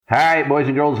Hi, boys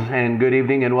and girls, and good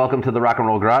evening, and welcome to the Rock and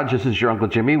Roll Garage. This is your Uncle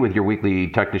Jimmy with your weekly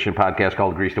technician podcast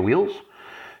called Grease the Wheels.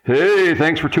 Hey,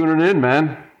 thanks for tuning in,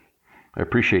 man. I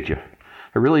appreciate you.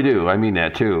 I really do. I mean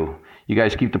that, too. You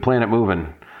guys keep the planet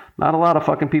moving. Not a lot of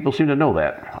fucking people seem to know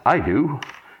that. I do,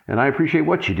 and I appreciate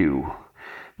what you do.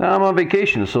 Now, I'm on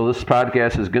vacation, so this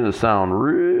podcast is going to sound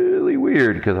really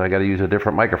weird because I got to use a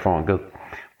different microphone. Of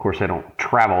course, I don't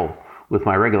travel with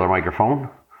my regular microphone.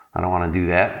 I don't want to do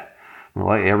that.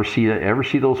 Well, ever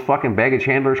see those fucking baggage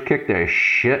handlers kick the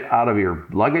shit out of your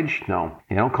luggage? No,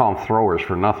 you don't call them throwers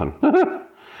for nothing.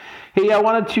 Hey, I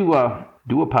wanted to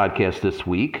do a podcast this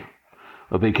week,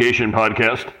 a vacation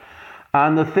podcast,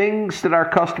 on the things that our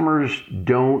customers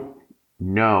don't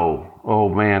know. Oh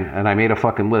man, and I made a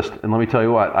fucking list, and let me tell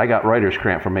you what, I got writer's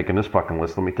cramp from making this fucking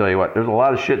list. Let me tell you what, there's a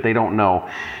lot of shit they don't know,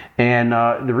 and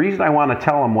the reason I want to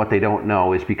tell them what they don't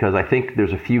know is because I think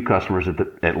there's a few customers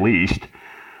at least.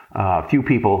 A few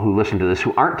people who listen to this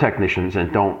who aren't technicians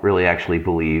and don't really actually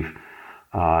believe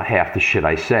half the shit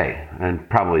I say. And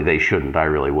probably they shouldn't. I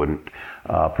really wouldn't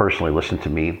personally listen to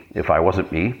me if I wasn't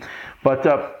me.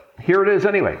 But here it is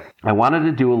anyway. I wanted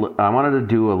to do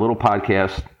a little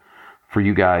podcast for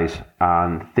you guys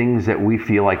on things that we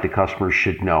feel like the customers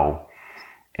should know.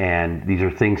 And these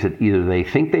are things that either they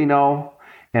think they know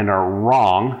and are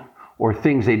wrong, or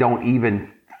things they don't even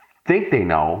think they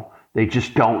know. They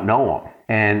just don't know them.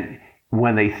 And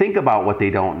when they think about what they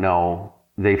don't know,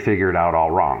 they figure it out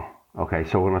all wrong. Okay,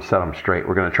 so we're going to set them straight.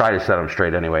 We're going to try to set them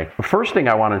straight anyway. The first thing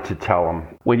I wanted to tell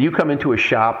them, when you come into a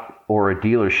shop or a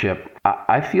dealership,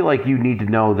 I feel like you need to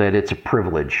know that it's a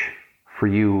privilege for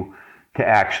you to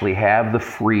actually have the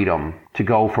freedom to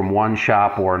go from one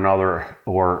shop or another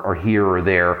or here or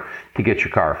there to get your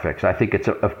car fixed. I think it's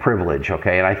a privilege,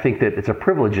 okay? And I think that it's a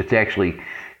privilege that's actually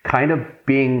kind of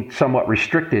being somewhat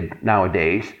restricted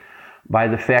nowadays by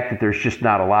the fact that there's just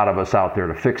not a lot of us out there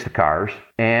to fix the cars,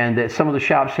 and that some of the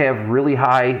shops have really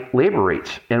high labor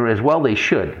rates, and as well they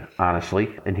should,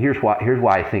 honestly. And here's why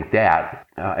I think that.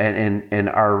 And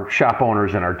our shop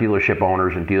owners and our dealership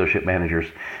owners and dealership managers,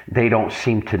 they don't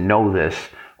seem to know this,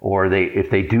 or if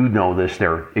they do know this,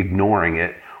 they're ignoring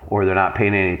it, or they're not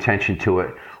paying any attention to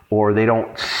it, or they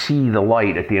don't see the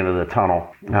light at the end of the tunnel,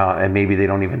 and maybe they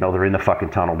don't even know they're in the fucking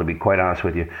tunnel, to be quite honest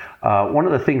with you. One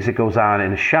of the things that goes on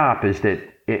in a shop is that,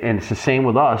 and it's the same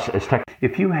with us as tech,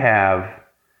 if you have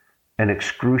an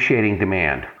excruciating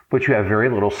demand, but you have very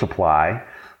little supply,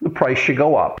 the price should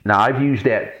go up. Now, I've used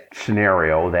that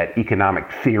scenario, that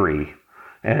economic theory,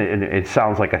 and it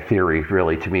sounds like a theory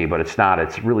really to me, but it's not,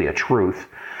 it's really a truth.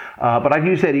 But I've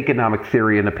used that economic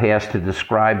theory in the past to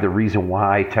describe the reason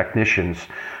why technicians,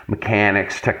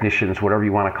 mechanics, technicians, whatever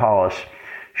you want to call us,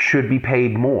 should be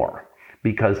paid more.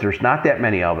 Because there's not that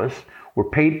many of us.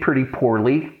 We're paid pretty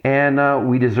poorly, and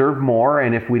we deserve more.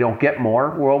 And if we don't get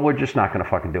more, well, we're just not going to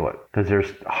fucking do it. Because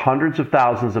there's hundreds of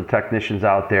thousands of technicians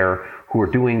out there who are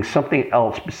doing something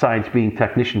else besides being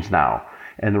technicians now.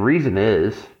 And the reason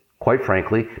is, quite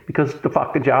frankly, because the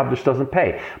fucking job just doesn't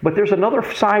pay. But there's another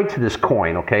side to this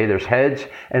coin, okay? There's heads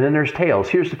and then there's tails.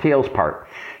 Here's the tails part.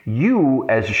 You,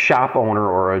 as a shop owner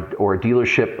or a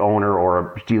dealership owner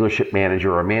or a dealership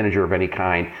manager or a manager of any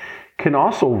kind, can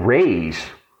also raise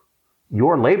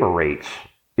your labor rates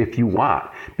if you want,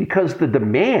 because the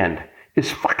demand is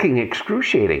fucking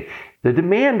excruciating. The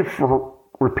demand for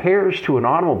repairs to an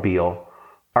automobile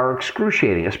are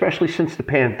excruciating, especially since the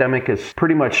pandemic has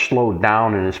pretty much slowed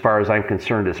down, and as far as I'm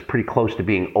concerned, it's pretty close to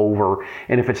being over.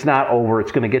 And if it's not over,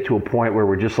 it's going to get to a point where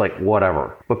we're just like,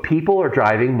 whatever. But people are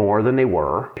driving more than they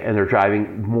were, and they're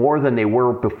driving more than they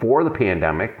were before the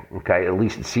pandemic, okay? At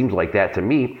least it seems like that to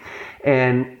me.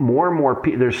 And more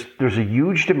people, there's a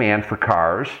huge demand for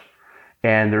cars,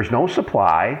 and there's no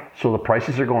supply, so the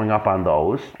prices are going up on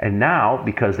those. And now,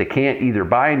 because they can't either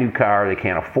buy a new car, they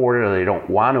can't afford it, or they don't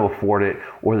want to afford it,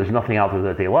 or there's nothing out there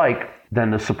that they like, then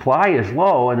the supply is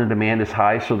low and the demand is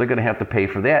high, so they're going to have to pay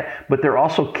for that. But they're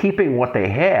also keeping what they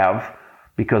have,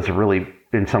 because it really,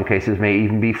 in some cases, may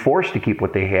even be forced to keep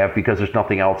what they have because there's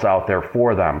nothing else out there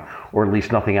for them, or at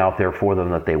least nothing out there for them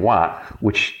that they want,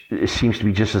 which seems to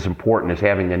be just as important as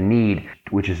having a need,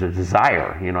 which is a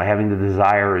desire. You know, having the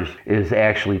desire is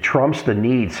actually trumps the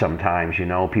need sometimes. You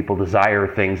know, people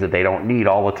desire things that they don't need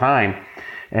all the time,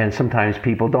 and sometimes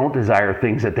people don't desire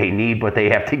things that they need, but they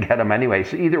have to get them anyway.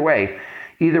 So either way,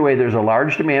 there's a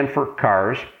large demand for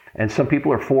cars, and some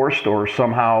people are forced or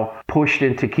somehow pushed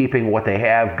into keeping what they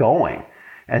have going.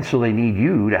 And so they need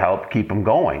you to help keep them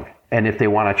going. And if they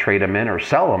want to trade them in or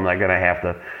sell them, they're going to have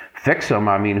to fix them.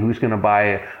 I mean, who's going to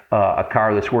buy a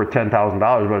car that's worth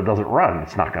 $10,000 but it doesn't run?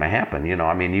 It's not going to happen. You know,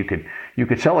 I mean, you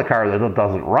could sell a car that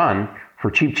doesn't run for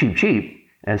cheap,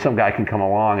 And some guy can come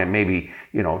along and maybe,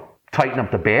 tighten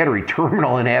up the battery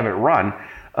terminal and have it run.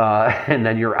 And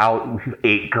then you're out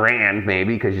 $8,000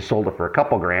 maybe because you sold it for a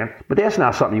couple grand. But that's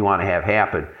not something you want to have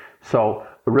happen. So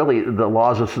really, the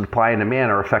laws of supply and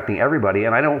demand are affecting everybody.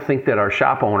 And I don't think that our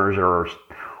shop owners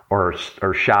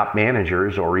or shop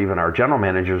managers or even our general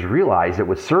managers realize that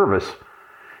with service,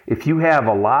 if you have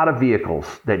a lot of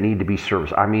vehicles that need to be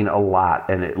serviced, I mean a lot,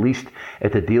 and at least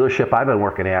at the dealership I've been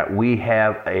working at, we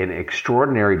have an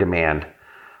extraordinary demand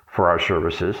for our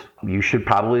services. You should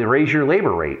probably raise your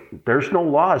labor rate. There's no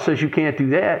law that says you can't do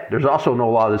that. There's also no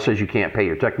law that says you can't pay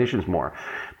your technicians more.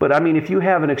 But I mean, if you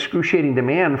have an excruciating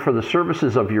demand for the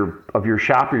services of your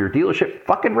shop or your dealership,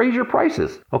 fucking raise your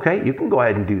prices. Okay, you can go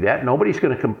ahead and do that. Nobody's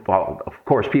going to well, of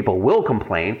course, people will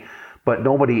complain, but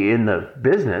nobody in the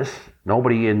business,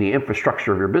 nobody in the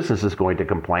infrastructure of your business is going to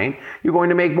complain. You're going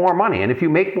to make more money. And if you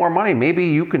make more money, maybe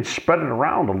you can spread it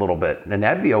around a little bit. And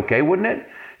that'd be okay, wouldn't it?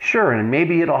 Sure, and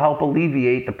maybe it'll help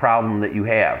alleviate the problem that you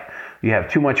have. You have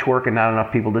too much work and not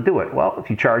enough people to do it. Well, if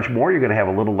you charge more, you're going to have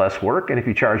a little less work. And if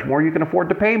you charge more, you can afford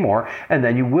to pay more. And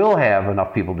then you will have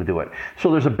enough people to do it.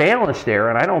 So there's a balance there.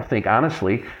 And I don't think,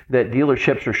 honestly, that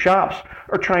dealerships or shops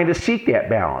are trying to seek that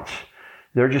balance.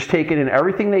 They're just taking in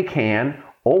everything they can,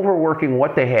 overworking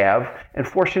what they have, and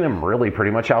forcing them really pretty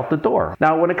much out the door.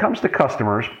 Now, when it comes to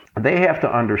customers, they have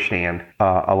to understand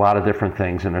a lot of different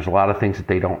things, and there's a lot of things that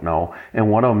they don't know.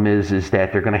 And one of them is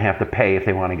that they're going to have to pay if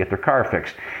they want to get their car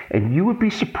fixed. And you would be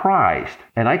surprised,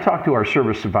 and I talk to our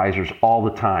service advisors all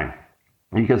the time,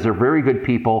 because they're very good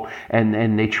people,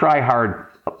 and they try hard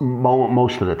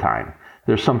most of the time.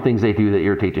 There's some things they do that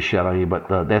irritate the shit out of you, but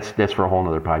that's for a whole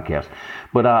other podcast.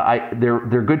 But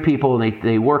they're good people, and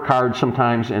they work hard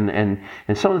sometimes, and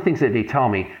some of the things that they tell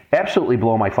me absolutely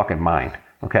blow my fucking mind.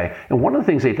 Okay, and one of the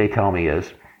things that they tell me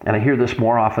is, and I hear this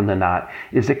more often than not,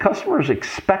 is that customers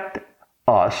expect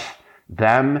us,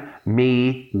 them,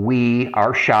 me, we,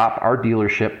 our shop, our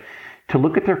dealership, to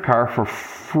look at their car for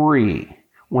free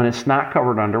when it's not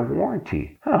covered under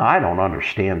warranty. I don't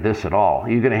understand this at all.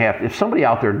 You're going to have, if somebody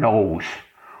out there knows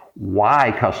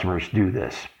why customers do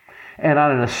this, and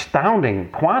on an astounding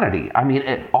quantity, I mean,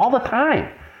 all the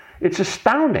time, it's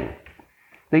astounding.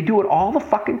 They do it all the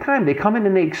fucking time. They come in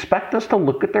and they expect us to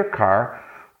look at their car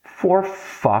for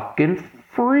fucking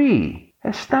free.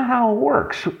 That's not how it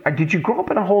works. Did you grow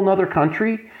up in a whole nother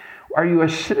country? Are you a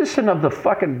citizen of the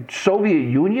fucking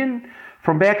Soviet Union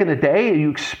from back in the day? And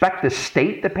you expect the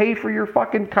state to pay for your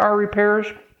fucking car repairs?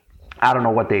 I don't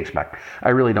know what they expect.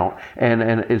 I really don't. And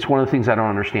it's one of the things I don't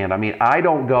understand. I mean, I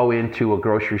don't go into a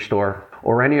grocery store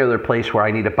or any other place where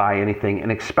I need to buy anything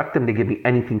and expect them to give me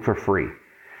anything for free.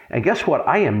 And guess what?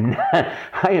 I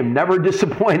am never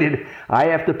disappointed. I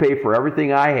have to pay for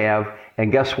everything I have.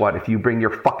 And guess what? If you bring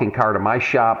your fucking car to my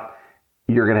shop,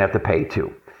 you're going to have to pay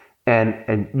too.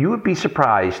 And you would be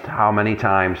surprised how many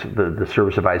times the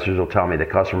service advisors will tell me that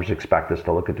customers expect us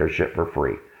to look at their shit for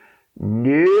free.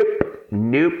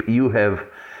 Nope. You have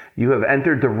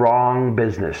entered the wrong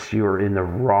business. You're in the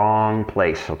wrong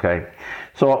place, okay?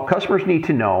 So customers need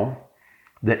to know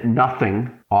that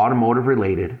nothing automotive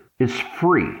related is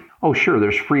free. Oh, sure,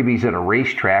 there's freebies at a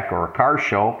racetrack or a car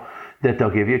show that they'll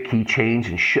give you keychains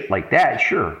and shit like that.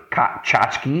 Sure,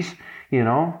 tchotchkes,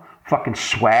 fucking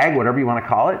swag, whatever you want to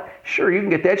call it. Sure, you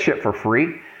can get that shit for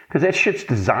free because that shit's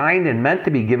designed and meant to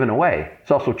be given away.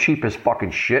 It's also cheap as fucking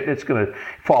shit. It's going to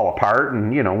fall apart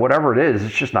and, whatever it is,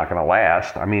 it's just not going to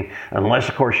last. I mean, unless,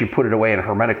 of course, you put it away in a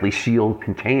hermetically sealed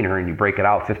container and you break it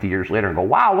out 50 years later and go,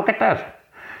 wow, look at this.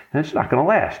 And it's not going to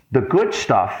last. The good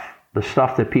stuff, the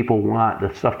stuff that people want,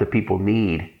 the stuff that people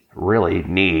really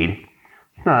need,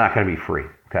 it's not going to be free.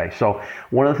 Okay, so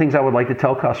one of the things I would like to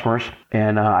tell customers,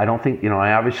 and I don't think,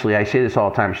 I say this all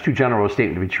the time, it's too general a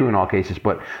statement to be true in all cases,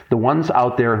 but the ones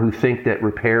out there who think that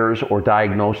repairs or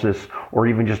diagnosis or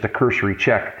even just a cursory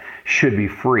check should be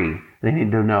free, they need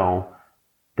to know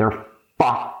they're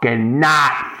fucking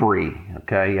not free.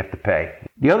 Okay, you have to pay.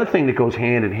 The other thing that goes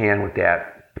hand in hand with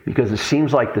that, because it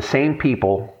seems like the same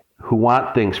people who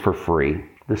want things for free,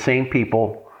 the same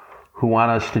people who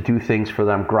want us to do things for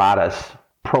them gratis,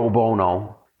 pro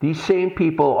bono, these same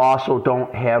people also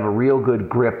don't have a real good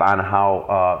grip on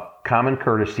how common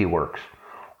courtesy works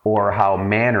or how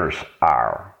manners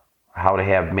are, how to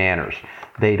have manners.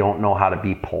 They don't know how to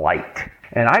be polite.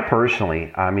 And I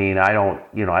personally, I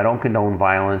don't condone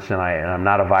violence, and I'm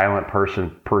not a violent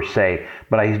person per se,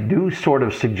 but I do sort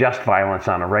of suggest violence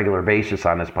on a regular basis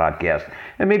on this podcast.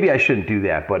 And maybe I shouldn't do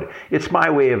that, but it's my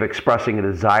way of expressing a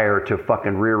desire to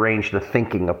fucking rearrange the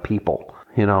thinking of people,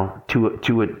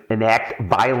 to enact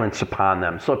violence upon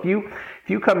them. So if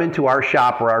you come into our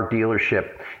shop or our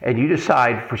dealership and you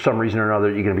decide for some reason or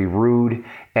another you're going to be rude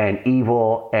and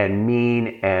evil and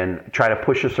mean and try to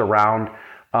push us around,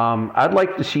 I'd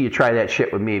like to see you try that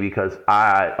shit with me, because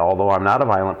although I'm not a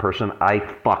violent person, I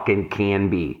fucking can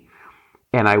be.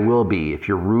 And I will be. If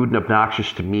you're rude and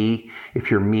obnoxious to me, if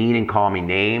you're mean and call me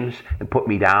names and put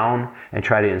me down and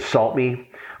try to insult me,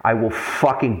 I will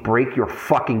fucking break your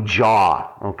fucking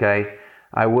jaw, okay?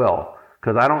 I will.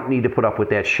 Because I don't need to put up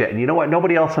with that shit. And you know what?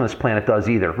 Nobody else on this planet does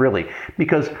either, really.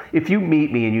 Because if you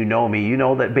meet me and you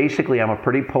know that basically I'm a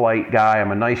pretty polite guy,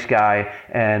 I'm a nice guy,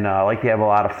 and I like to have a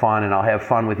lot of fun, and I'll have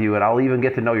fun with you, and I'll even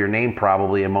get to know your name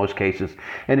probably in most cases.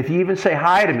 And if you even say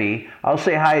hi to me, I'll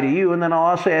say hi to you, and then I'll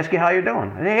also ask you how you're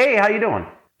doing. Hey, how you doing?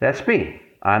 That's me.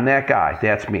 I'm that guy.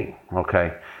 That's me,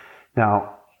 okay?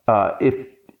 Now, if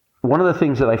one of the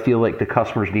things that I feel like the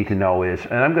customers need to know is,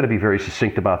 and I'm going to be very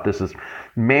succinct about this, is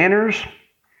manners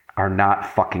are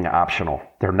not fucking optional.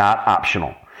 They're not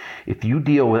optional. If you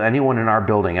deal with anyone in our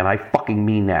building, and I fucking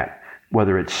mean that,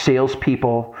 whether it's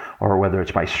salespeople or whether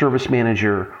it's my service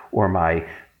manager or my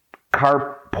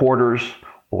car porters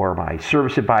or my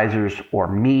service advisors or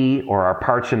me or our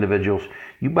parts individuals,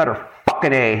 you better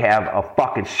fucking have a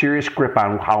fucking serious grip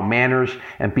on how manners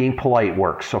and being polite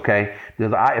works, okay?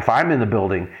 Because if I'm in the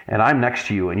building and I'm next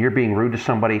to you and you're being rude to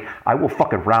somebody, I will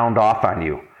fucking round off on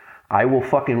you. I will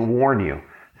fucking warn you.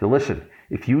 So listen,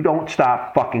 if you don't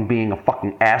stop fucking being a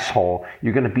fucking asshole,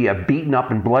 you're going to be a beaten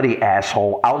up and bloody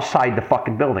asshole outside the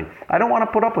fucking building. I don't want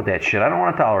to put up with that shit. I don't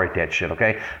want to tolerate that shit,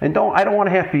 okay? And I don't want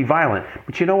to have to be violent.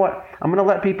 But you know what? I'm going to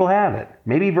let people have it.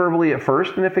 Maybe verbally at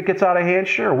first, and if it gets out of hand,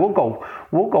 sure, we'll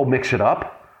go mix it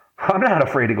up. I'm not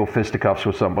afraid to go fisticuffs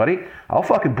with somebody. I'll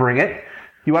fucking bring it.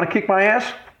 You want to kick my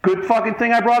ass? Good fucking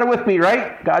thing I brought it with me,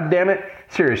 right? God damn it.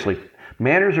 Seriously.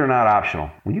 Manners are not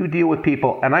optional. When you deal with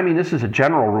people, and I mean this is a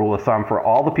general rule of thumb for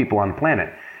all the people on the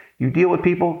planet, you deal with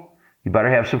people, you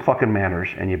better have some fucking manners,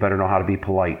 and you better know how to be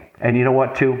polite. And you know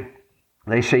what, too?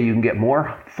 They say you can get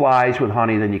more flies with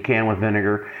honey than you can with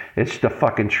vinegar. It's the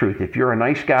fucking truth. If you're a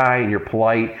nice guy and you're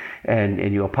polite and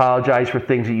you apologize for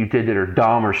things that you did that are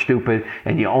dumb or stupid,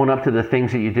 and you own up to the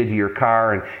things that you did to your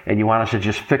car, and you want us to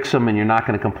just fix them, and you're not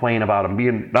going to complain about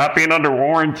them not being under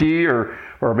warranty, or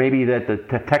maybe that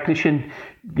the technician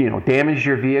damaged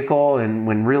your vehicle, and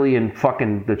when really in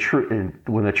fucking the truth,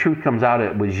 when the truth comes out,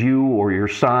 it was you or your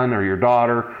son or your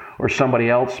daughter or somebody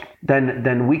else,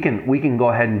 then we can go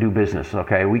ahead and do business,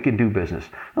 okay? We can do business.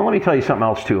 Now let me tell you something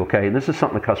else too, okay? This is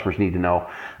something the customers need to know.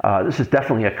 This is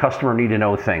definitely a customer need to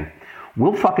know thing.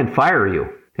 We'll fucking fire you,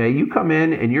 okay? You come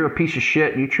in and you're a piece of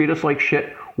shit and you treat us like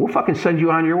shit, we'll fucking send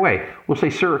you on your way. We'll say,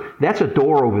 sir, that's a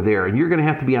door over there, and you're going to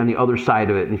have to be on the other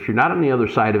side of it. And if you're not on the other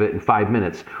side of it in 5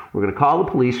 minutes, we're going to call the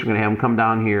police, we're going to have them come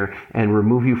down here and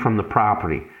remove you from the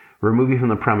property, remove you from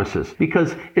the premises.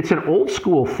 Because it's an old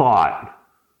school thought.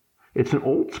 It's an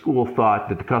old school thought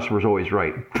that the customer's always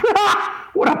right.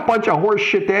 What a bunch of horse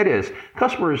shit that is.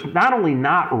 Customer is not only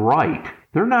not right,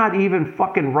 they're not even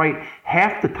fucking right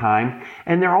half the time,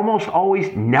 and they're almost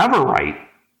always never right,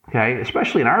 okay?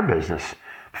 Especially in our business.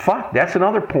 Fuck, that's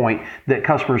another point that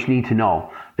customers need to know.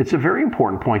 It's a very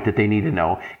important point that they need to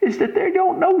know, is that they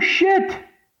don't know shit.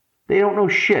 They don't know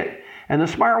shit. And the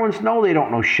smart ones know they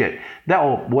don't know shit.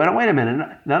 Wait a minute.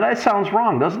 Now that sounds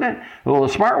wrong, doesn't it? Well, the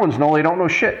smart ones know they don't know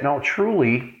shit. No,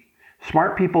 truly,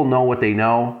 smart people know what they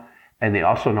know, and they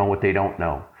also know what they don't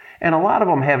know. And a lot of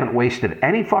them haven't wasted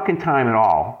any fucking time at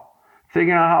all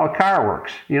figuring out how a car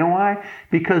works. You know why?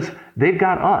 Because they've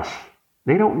got us.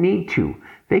 They don't need to.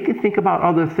 They can think about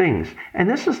other things. And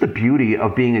this is the beauty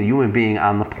of being a human being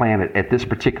on the planet at this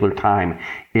particular time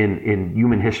in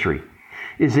human history,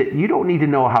 is that you don't need to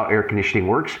know how air conditioning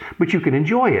works, but you can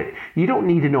enjoy it. You don't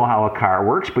need to know how a car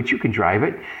works, but you can drive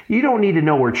it. You don't need to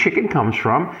know where chicken comes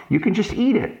from. You can just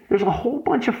eat it. There's a whole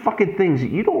bunch of fucking things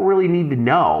that you don't really need to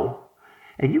know,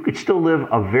 and you could still live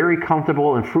a very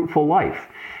comfortable and fruitful life.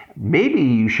 Maybe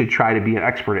you should try to be an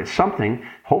expert at something,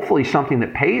 hopefully something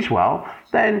that pays well.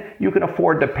 Then you can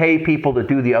afford to pay people to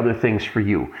do the other things for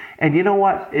you. And you know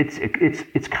what? It's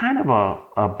kind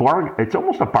of it's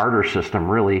almost a barter system,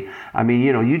 really. I mean,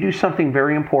 you do something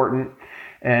very important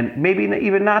and maybe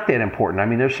even not that important. I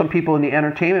mean, there's some people in the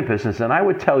entertainment business, and I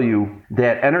would tell you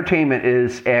that entertainment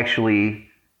is actually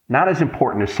not as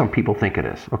important as some people think it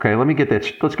is. Okay, let's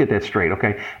get that straight,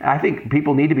 okay? I think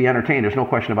people need to be entertained. There's no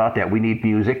question about that. We need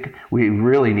music. We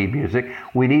really need music.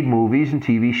 We need movies and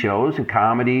TV shows and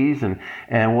comedies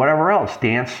and whatever else,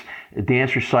 dance.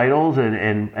 dance recitals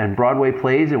and Broadway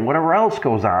plays and whatever else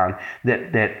goes on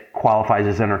that qualifies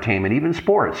as entertainment, even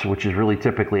sports, which is really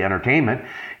typically entertainment,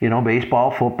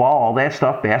 baseball, football, all that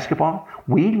stuff, basketball.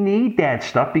 We need that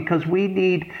stuff because we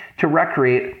need to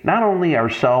recreate not only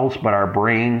ourselves, but our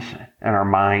brains and our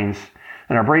minds.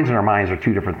 And our brains and our minds are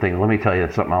two different things. Let me tell you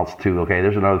something else too, okay?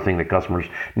 There's another thing that customers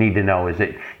need to know is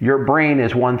that your brain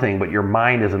is one thing, but your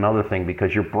mind is another thing,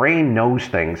 because your brain knows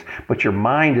things, but your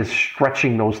mind is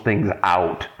stretching those things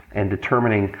out and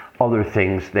determining other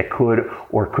things that could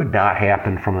or could not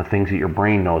happen from the things that your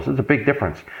brain knows. There's a big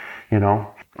difference,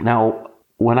 Now,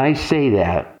 when I say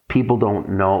that, people don't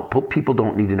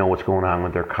need to know what's going on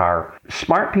with their car.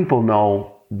 Smart people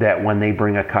know that when they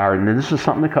bring a car, and this is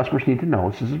something that customers need to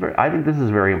know, I think this is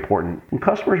very important. When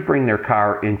customers bring their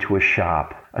car into a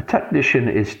shop, a technician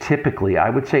is typically, I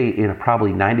would say in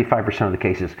probably 95% of the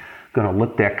cases, going to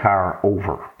look that car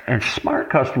over. And smart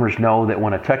customers know that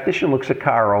when a technician looks a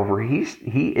car over, he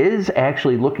is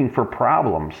actually looking for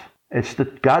problems. It's the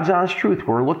God's honest truth.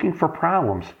 We're looking for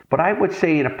problems. But I would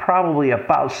say probably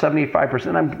about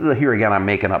 75%, here again, I'm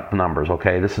making up numbers,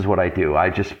 okay? This is what I do. I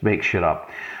just make shit up.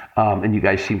 And you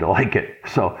guys seem to like it.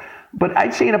 But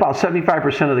I'd say in about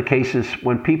 75% of the cases,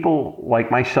 when people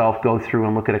like myself go through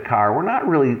and look at a car, we're not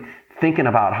really thinking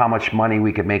about how much money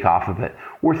we could make off of it.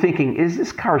 We're thinking, is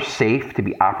this car safe to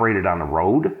be operated on the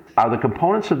road? Are the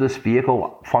components of this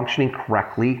vehicle functioning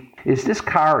correctly? Is this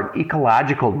car an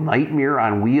ecological nightmare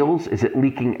on wheels? Is it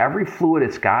leaking every fluid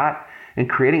it's got and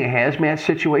creating a hazmat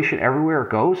situation everywhere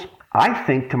it goes? I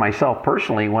think to myself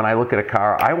personally, when I look at a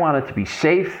car, I want it to be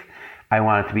safe. I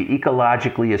want it to be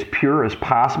ecologically as pure as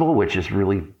possible, which is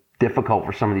really difficult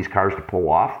for some of these cars to pull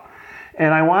off.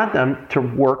 And I want them to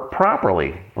work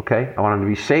properly, okay? I want them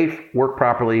to be safe, work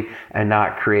properly, and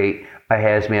not create a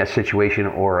hazmat situation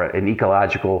or an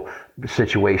ecological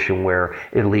situation where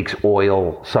it leaks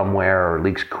oil somewhere or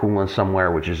leaks coolant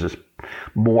somewhere, which is just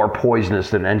more poisonous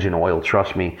than engine oil,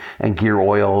 trust me, and gear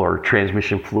oil or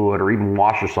transmission fluid or even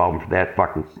washer solvent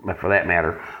for that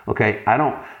matter, okay?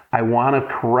 I want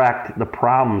to correct the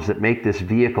problems that make this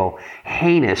vehicle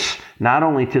heinous, not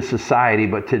only to society,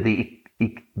 but to the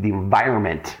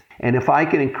environment. And if I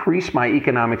can increase my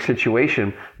economic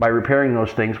situation by repairing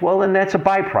those things, well, then that's a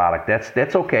byproduct.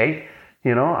 That's okay.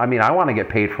 I want to get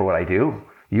paid for what I do.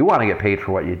 You want to get paid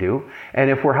for what you do. And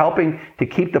if we're helping to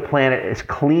keep the planet as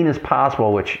clean as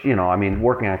possible, which,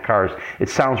 working on cars, it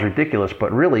sounds ridiculous,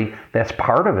 but really that's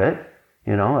part of it.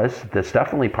 That's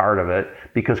definitely part of it,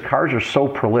 because cars are so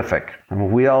prolific. And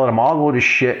if we all let them all go to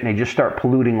shit and they just start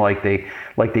polluting like they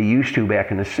used to back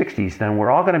in the 60s, then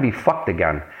we're all going to be fucked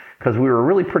again. Because we were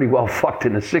really pretty well fucked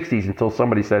in the 60s until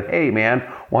somebody said, hey man,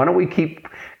 why don't we keep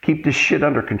this shit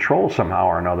under control somehow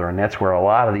or another? And that's where a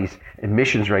lot of these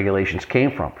emissions regulations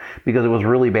came from, because it was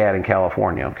really bad in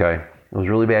California, okay? It was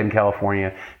really bad in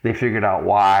California. They figured out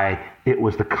why. It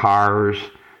was the cars.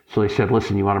 So they said,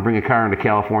 listen, you want to bring a car into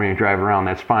California and drive around,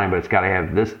 that's fine, but it's got to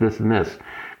have this, this, and this,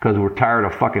 because we're tired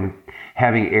of fucking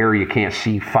having air you can't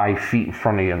see 5 feet in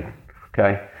front of you,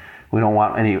 okay? We don't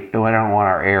want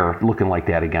our air looking like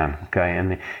that again,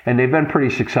 okay? And they've been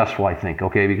pretty successful, I think,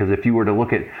 okay? Because if you were to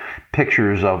look at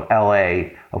pictures of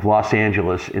LA, of Los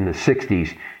Angeles in the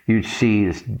 60s, you'd see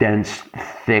this dense,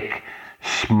 thick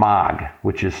smog,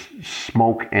 which is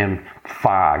smoke and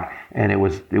fog, and it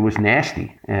was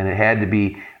nasty, and it had to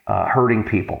be hurting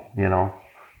people,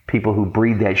 people who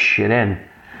breathe that shit in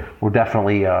were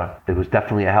definitely, it was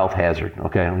definitely a health hazard,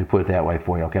 okay? Let me put it that way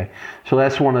for you, okay? So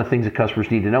that's one of the things that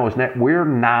customers need to know, is that we're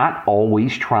not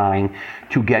always trying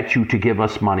to get you to give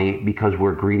us money because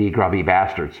we're greedy, grubby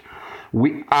bastards.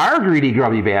 We are greedy,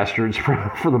 grubby bastards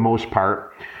for the most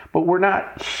part, but we're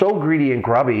not so greedy and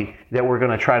grubby that we're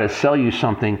going to try to sell you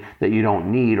something that you don't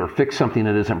need or fix something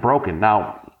that isn't broken.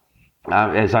 Now,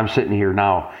 as I'm sitting here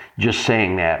now just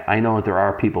saying that, I know that there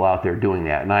are people out there doing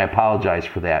that, and I apologize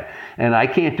for that. And I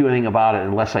can't do anything about it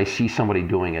unless I see somebody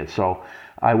doing it. So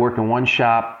I work in one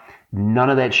shop. None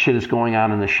of that shit is going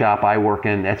on in the shop I work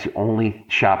in. That's the only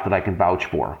shop that I can vouch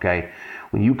for, okay?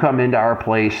 When you come into our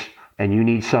place and you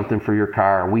need something for your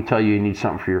car, and we tell you need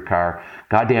something for your car,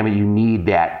 God damn it, you need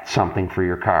that something for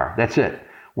your car. That's it.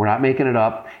 We're not making it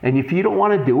up. And if you don't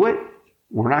want to do it,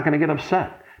 we're not going to get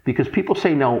upset, because people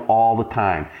say no all the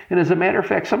time. And as a matter of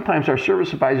fact, sometimes our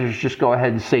service advisors just go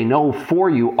ahead and say no for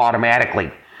you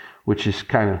automatically, which is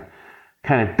kind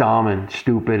of dumb and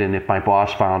stupid. And if my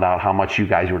boss found out how much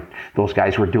those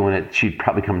guys were doing it, she'd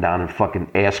probably come down and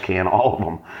fucking ass can all of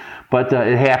them. But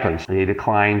it happens. They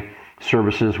decline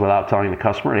services without telling the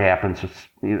customer. It happens.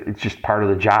 It's just part of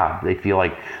the job. They feel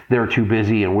like they're too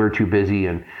busy and we're too busy,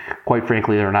 and quite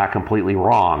frankly, they're not completely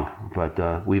wrong.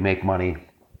 But we make money.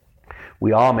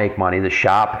 We all make money, the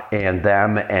shop and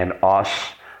them and us,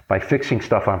 by fixing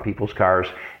stuff on people's cars.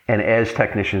 And as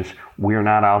technicians, we're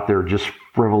not out there just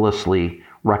frivolously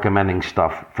recommending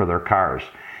stuff for their cars.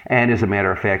 And as a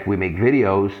matter of fact, we make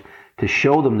videos to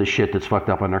show them the shit that's fucked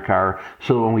up on their car.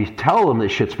 So when we tell them that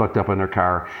shit's fucked up on their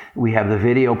car, we have the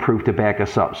video proof to back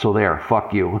us up. So there,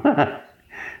 fuck you.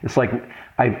 It's like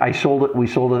I sold it. We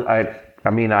sold it. I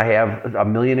mean, I have a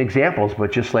million examples,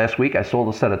 but just last week I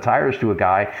sold a set of tires to a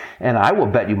guy, and I will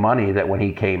bet you money that when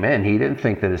he came in, he didn't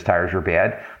think that his tires were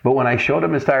bad. But when I showed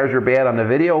him his tires were bad on the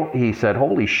video, he said,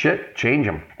 holy shit, change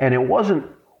them. And it wasn't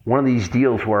one of these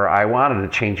deals where I wanted to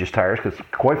change his tires, because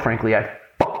quite frankly, I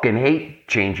fucking hate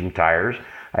changing tires.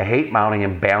 I hate mounting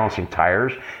and balancing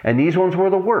tires. And these ones were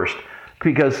the worst,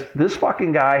 because this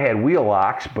fucking guy had wheel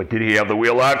locks, but did he have the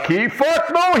wheel lock key?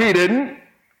 Fuck no, he didn't.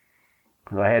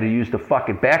 I had to use the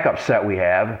fucking backup set we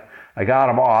have. I got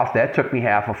them off. That took me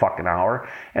half a fucking hour.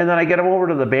 And then I get them over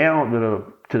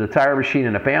to the tire machine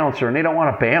and the balancer, and they don't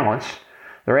want to balance.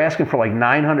 They're asking for like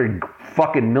 900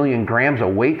 fucking million grams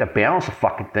of weight to balance the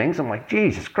fucking things. I'm like,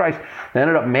 Jesus Christ. I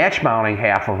ended up match mounting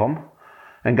half of them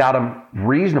and got them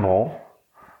reasonable.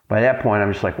 By that point,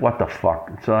 I'm just like, what the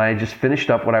fuck? So I just finished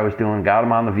up what I was doing, got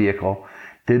him on the vehicle,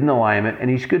 did an alignment, and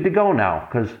he's good to go now,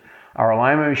 because our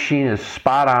alignment machine is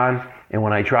spot on. And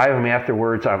when I drive him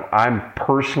afterwards, I'm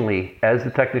personally, as the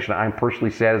technician, I'm personally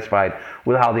satisfied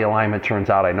with how the alignment turns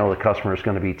out. I know the customer is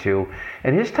going to be too.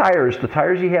 And his tires, the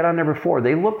tires he had on there before,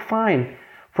 they looked fine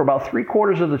for about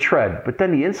 3/4 of the tread. But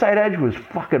then the inside edge was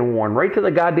fucking worn right to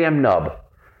the goddamn nub.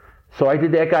 So I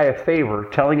did that guy a favor,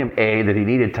 telling him A, that he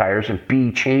needed tires, and B,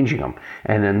 changing them.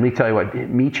 And then let me tell you what,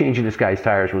 me changing this guy's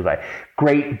tires was a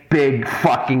great, big,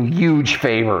 fucking huge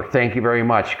favor. Thank you very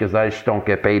much, because I just don't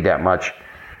get paid that much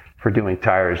for doing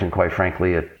tires, and quite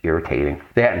frankly, it's irritating.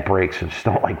 That and brakes, I just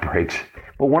don't like brakes.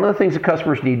 But one of the things that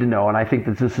customers need to know, and I think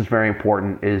that this is very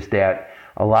important, is that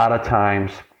a lot of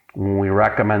times when we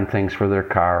recommend things for their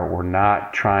car, we're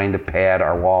not trying to pad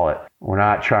our wallet. We're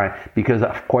not trying, because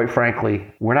quite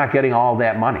frankly, we're not getting all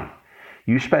that money.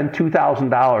 You spend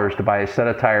 $2,000 to buy a set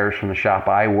of tires from the shop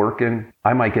I work in,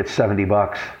 I might get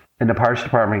 $70. And the parts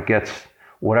department gets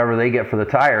whatever they get for the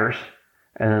tires,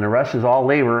 and then the rest is all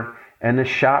labor. And the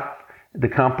shop, the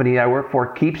company I work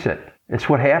for, keeps it. It's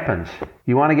what happens.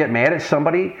 You want to get mad at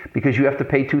somebody because you have to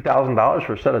pay $2,000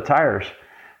 for a set of tires?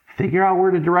 Figure out where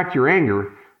to direct your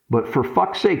anger. But for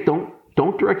fuck's sake,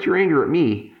 don't direct your anger at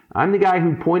me. I'm the guy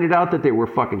who pointed out that they were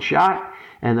fucking shot,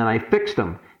 and then I fixed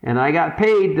them. And I got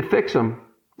paid to fix them.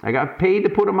 I got paid to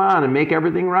put them on and make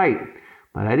everything right.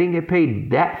 But I didn't get paid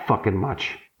that fucking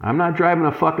much. I'm not driving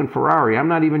a fucking Ferrari. I'm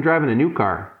not even driving a new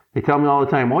car. They tell me all the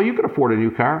time, well, you could afford a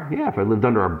new car. Yeah, if I lived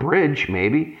under a bridge,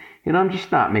 maybe. You know, I'm just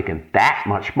not making that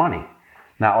much money.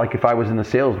 Not like if I was in the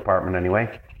sales department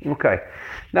anyway. Okay.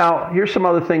 Now, here's some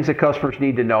other things that customers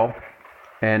need to know.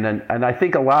 And I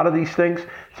think a lot of these things,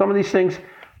 some of these things,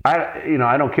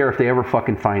 I don't care if they ever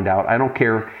fucking find out. I don't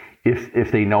care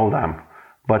if they know them.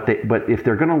 But if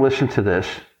they're going to listen to this,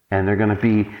 and they're going to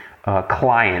be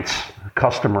clients,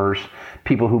 customers,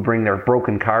 people who bring their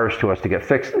broken cars to us to get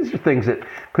fixed, these are things that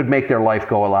could make their life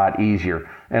go a lot easier.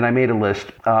 And I made a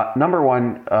list. Number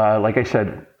one, like I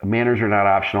said, manners are not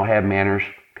optional. Have manners,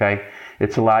 okay?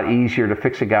 It's a lot easier to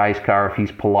fix a guy's car if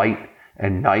he's polite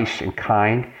and nice and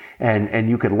kind, and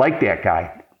you could like that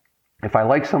guy. If I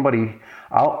like somebody,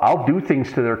 I'll do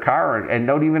things to their car and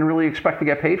don't even really expect to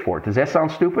get paid for it. Does that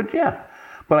sound stupid? Yeah,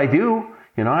 but I do.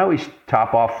 You know, I always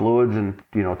top off fluids and,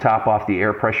 top off the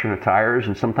air pressure in the tires.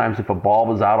 And sometimes if a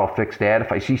bulb is out, I'll fix that.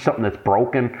 If I see something that's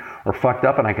broken or fucked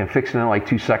up and I can fix it in like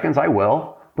 2 seconds, I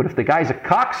will. But if the guy's a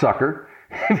cocksucker,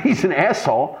 if he's an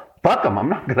asshole, fuck him. I'm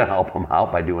not going to help him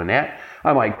out by doing that.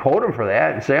 I might quote him for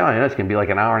that and say, oh, that's going to be like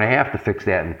an hour and a half to fix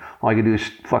that. And all I can do is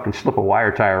fucking slip a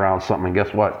wire tie around something. And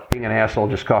guess what? Being an asshole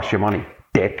just costs you money,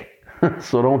 dick.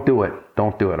 So don't do it.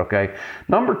 Don't do it, okay?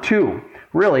 Number two,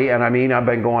 really, and I mean, I've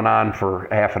been going on for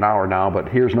half an hour now, but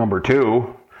here's number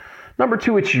two. Number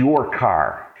two, it's your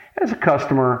car. As a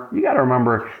customer, you got to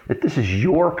remember that this is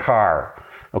your car,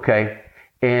 okay?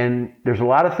 And there's a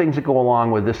lot of things that go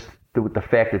along with this, with the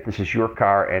fact that this is your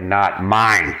car and not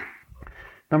mine.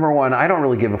 Number one, I don't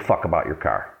really give a fuck about your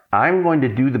car. I'm going to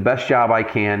do the best job I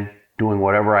can doing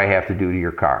whatever I have to do to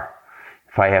your car.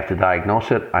 If I have to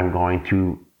diagnose it, I'm going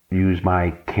to use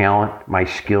my talent, my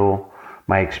skill,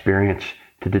 my experience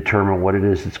to determine what it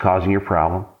is that's causing your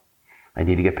problem. I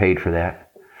need to get paid for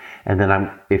that. And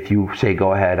then if you say,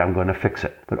 go ahead, I'm going to fix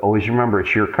it. But always remember,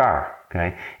 it's your car,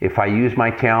 okay? If I use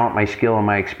my talent, my skill, and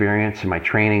my experience, and my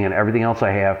training, and everything else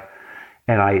I have,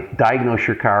 and I diagnose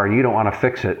your car and you don't want to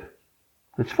fix it,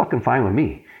 it's fucking fine with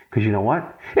me. Because you know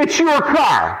what? It's your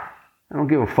car! I don't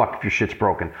give a fuck if your shit's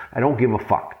broken. I don't give a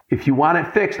fuck. If you want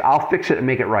it fixed, I'll fix it and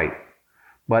make it right.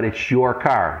 But it's your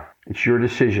car. It's your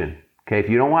decision. Okay, if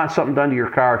you don't want something done to your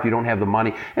car, if you don't have the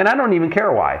money, and I don't even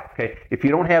care why, okay? If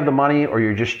you don't have the money, or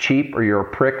you're just cheap, or you're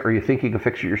a prick, or you think you can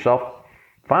fix it yourself,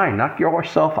 fine, knock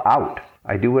yourself out.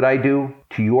 I do what I do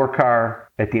to your car.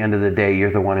 At the end of the day,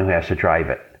 you're the one who has to drive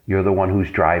it. You're the one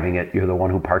who's driving it. You're the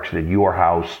one who parks it at your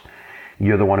house.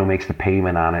 You're the one who makes the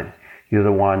payment on it. You're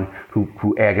the one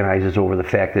who agonizes over the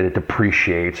fact that it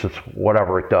depreciates. It's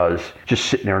whatever it does, just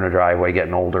sitting there in the driveway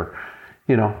getting older.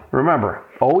 You know,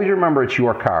 always remember it's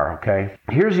your car, okay?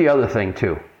 Here's the other thing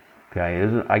too,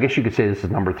 okay? I guess you could say this is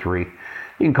number 3. You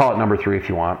can call it number 3 if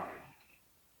you want.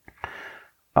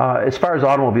 As far as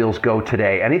automobiles go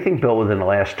today, anything built within the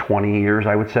last 20 years,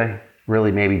 I would say,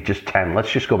 really maybe just 10.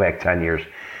 Let's just go back 10 years.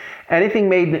 Anything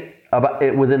made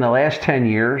within the last 10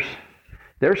 years,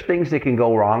 there's things that can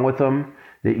go wrong with them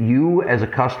that you as a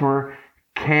customer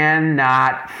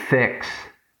cannot fix.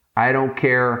 I don't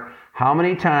care how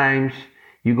many times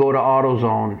you go to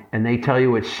AutoZone and they tell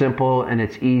you it's simple and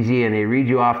it's easy and they read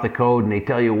you off the code and they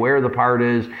tell you where the part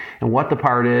is and what the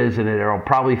part is and it'll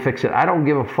probably fix it. I don't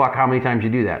give a fuck how many times you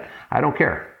do that. I don't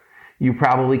care. You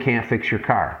probably can't fix your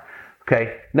car.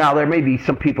 Okay? Now, there may be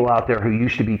some people out there who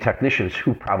used to be technicians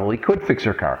who probably could fix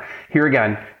their car. Here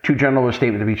again, too general a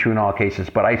statement to be true in all cases,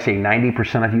 but I'd say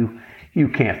 90% of you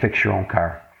can't fix your own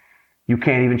car. You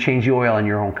can't even change the oil in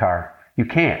your own car. You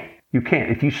can't. You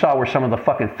can't. If you saw where some of the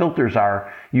fucking filters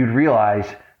are, you'd realize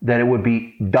that it would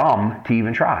be dumb to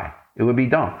even try. It would be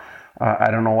dumb. I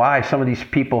don't know why some of these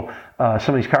people,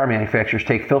 some of these car manufacturers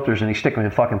take filters and they stick them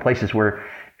in fucking places where,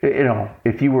 you know,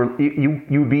 if you were,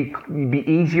 you'd be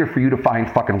easier for you to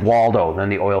find fucking Waldo than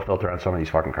the oil filter on some of these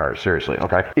fucking cars. Seriously,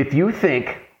 okay? If you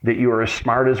think that you're as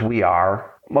smart as we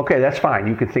are, okay, that's fine.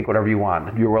 You can think whatever you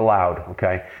want. You're allowed,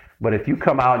 okay? But if you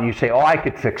come out and you say, oh, I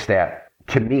could fix that,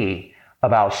 to me,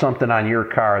 about something on your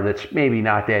car that's maybe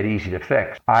not that easy to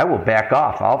fix, I will back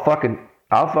off. I'll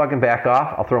fucking back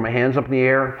off. I'll throw my hands up in the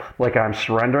air like I'm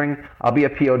surrendering. I'll be a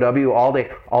POW all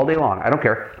day long. I don't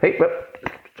care. Hey, but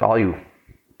it's all you.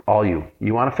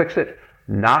 You want to fix it?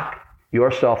 Knock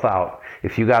yourself out.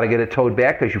 If you got to get it towed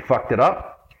back because you fucked it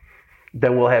up,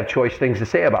 then we'll have choice things to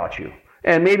say about you.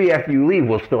 And maybe after you leave,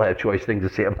 we'll still have choice things to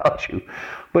say about you.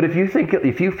 But if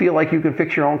you feel like you can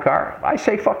fix your own car, I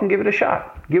say fucking give it a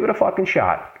shot. Give it a fucking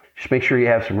shot. Just make sure you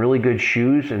have some really good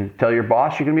shoes and tell your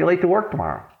boss you're going to be late to work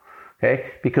tomorrow.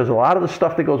 Okay? Because a lot of the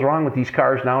stuff that goes wrong with these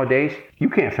cars nowadays, you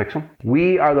can't fix them.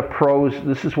 We are the pros.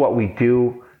 This is what we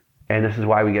do. And this is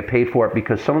why we get paid for it,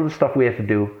 because some of the stuff we have to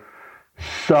do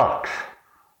sucks.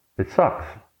 It sucks.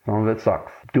 Some of it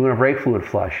sucks. Doing a brake fluid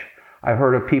flush. I've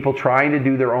heard of people trying to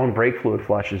do their own brake fluid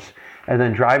flushes and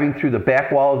then driving through the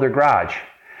back wall of their garage.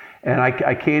 And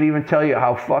I can't even tell you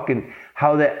how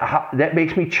that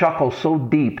makes me chuckle so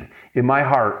deep in my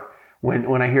heart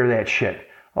when I hear that shit.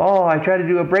 Oh, I tried to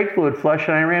do a brake fluid flush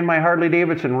and I ran my Harley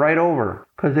Davidson right over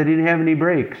because I didn't have any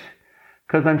brakes.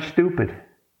 Because I'm stupid.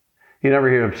 You never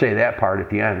hear them say that part at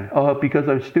the end. Oh, because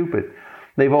I'm stupid.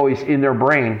 They've always, in their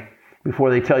brain, before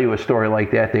they tell you a story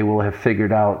like that, they will have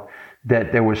figured out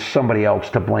that there was somebody else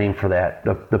to blame for that.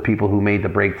 The people who made the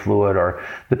brake fluid, or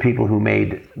the people who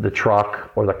made the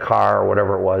truck or the car or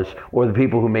whatever it was, or the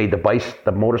people who made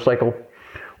the motorcycle,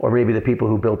 or maybe the people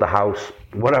who built the house,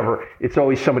 whatever. It's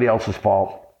always somebody else's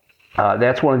fault.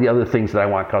 That's one of the other things that I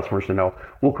want customers to know.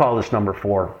 We'll call this number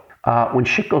 4. When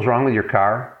shit goes wrong with your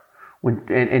car,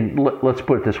 let's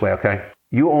put it this way, okay?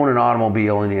 You own an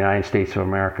automobile in the United States of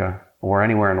America, or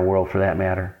anywhere in the world for that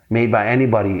matter, made by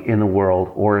anybody in the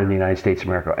world or in the United States of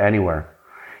America, anywhere.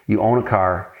 You own a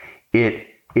car, it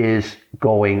is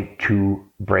going to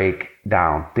break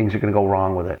down. Things are going to go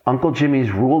wrong with it. Uncle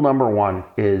Jimmy's rule number 1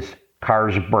 is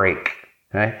cars break.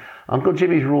 Okay? Uncle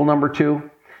Jimmy's rule number 2,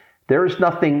 there is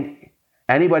nothing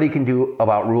anybody can do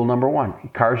about rule number 1.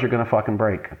 Cars are going to fucking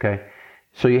break, okay?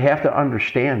 So you have to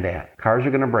understand that. Cars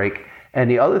are going to break. And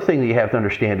the other thing that you have to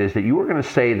understand is that you are going to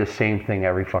say the same thing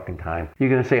every fucking time. You're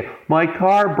going to say, my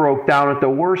car broke down at the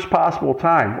worst possible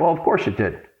time. Well, of course it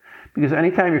did. Because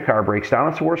anytime your car breaks down,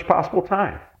 it's the worst possible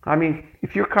time. I mean,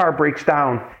 if your car breaks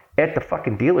down at the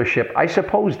fucking dealership, I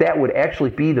suppose that would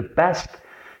actually be the best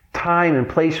time and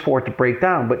place for it to break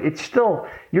down. But it's still,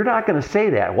 you're not going to say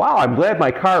that. Wow, I'm glad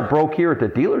my car broke here at the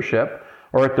dealership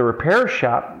or at the repair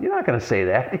shop. You're not going to say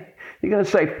that. You're going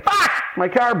to say, fuck, my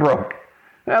car broke.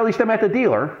 Well, at least I'm at the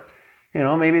dealer.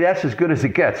 Maybe that's as good as it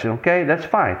gets, okay? That's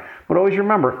fine. But always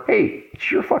remember, hey, it's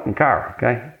your fucking car,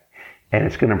 okay? And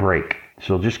it's going to break.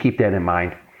 So just keep that in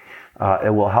mind.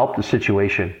 It will help the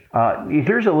situation.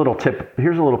 Here's a little tip.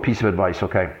 Here's a little piece of advice,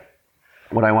 okay?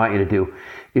 What I want you to do,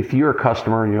 if you're a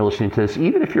customer and you're listening to this,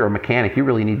 even if you're a mechanic, you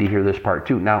really need to hear this part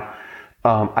too. Now,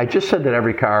 I just said that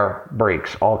every car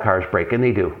breaks. All cars break, and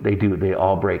they do. They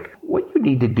all break. What you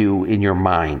need to do in your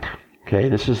mind, okay,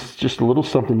 this is just a little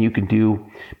something you can do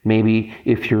maybe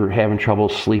if you're having trouble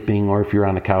sleeping, or if you're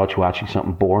on the couch watching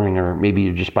something boring, or maybe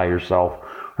you're just by yourself,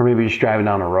 or maybe you're just driving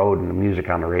down the road and the music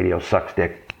on the radio sucks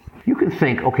dick. You can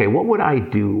think, okay, what would I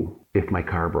do if my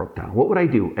car broke down? What would I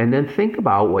do? And then think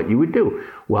about what you would do.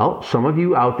 Well, some of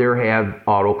you out there have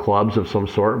auto clubs of some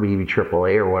sort, maybe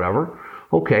AAA or whatever.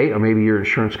 Okay, or maybe your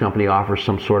insurance company offers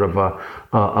some sort of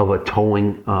a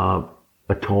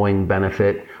towing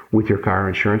benefit with your car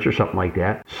insurance or something like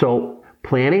that. So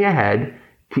planning ahead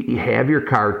to have your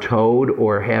car towed,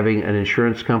 or having an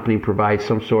insurance company provide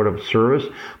some sort of service,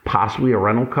 possibly a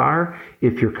rental car,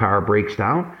 if your car breaks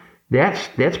down,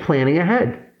 that's planning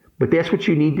ahead. But that's what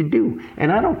you need to do.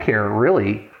 And I don't care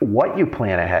really what you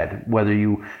plan ahead, whether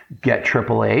you get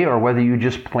AAA or whether you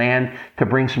just plan to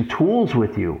bring some tools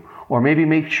with you, or maybe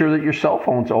make sure that your cell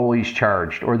phone's always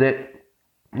charged, or that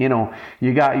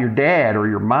you got your dad or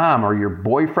your mom or your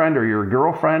boyfriend or your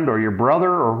girlfriend or your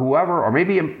brother or whoever, or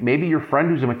maybe your friend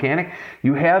who's a mechanic,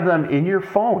 you have them in your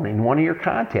phone, in one of your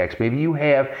contacts. Maybe you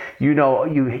have,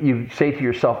 you say to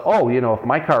yourself, oh, if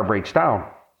my car breaks down,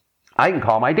 I can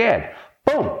call my dad.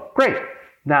 Boom, great.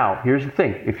 Now, here's the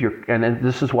thing. And then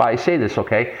this is why I say this,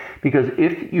 okay? Because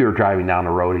if you're driving down the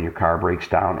road and your car breaks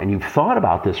down and you've thought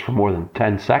about this for more than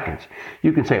 10 seconds,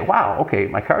 you can say, wow, okay,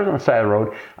 my car's on the side of the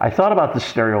road. I thought about this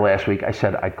scenario last week. I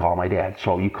said I'd call my dad.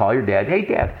 So you call your dad. Hey,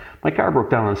 Dad, my car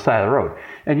broke down on the side of the road.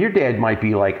 And your dad might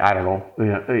be like, I don't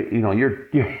know,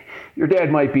 your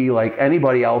dad might be like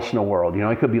anybody else in the world.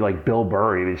 It could be like Bill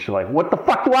Burr. He's like, what the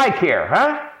fuck do I care,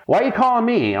 huh? Why are you calling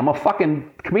me? I'm a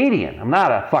fucking comedian. I'm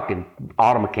not a fucking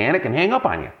auto mechanic, and hang up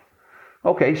on you.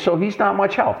 Okay, so he's not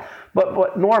much help.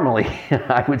 But normally,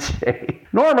 I would say,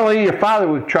 your father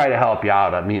would try to help you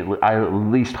out. I mean, I at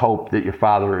least hope that your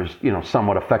father is,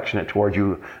 somewhat affectionate towards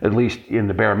you, at least in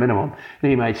the bare minimum. And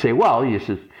he might say, well,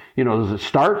 does it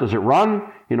start? Does it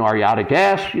run? Are you out of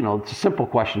gas? It's simple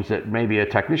questions that maybe a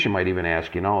technician might even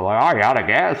ask, like, are you out of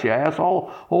gas, you asshole?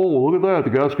 Oh, look at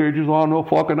that. The gas gauge is on no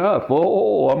fucking F.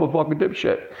 Oh, I'm a fucking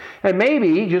dipshit. And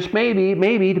maybe, just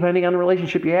maybe, depending on the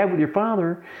relationship you have with your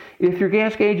father, if your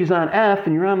gas gauge is on F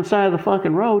and you're on the side of the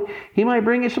fucking road, he might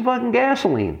bring you some fucking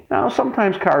gasoline. Now,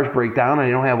 sometimes cars break down and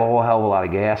they don't have a whole hell of a lot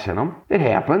of gas in them. It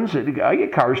happens. I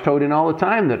get cars towed in all the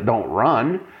time that don't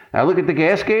run. I look at the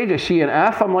gas gauge, I see an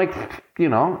F, I'm like,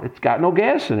 it's got no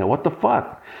gas in it. What the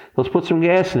fuck? Let's put some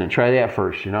gas in it. Try that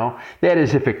first, That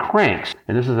is if it cranks.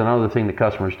 And this is another thing that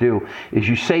customers do, is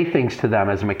you say things to them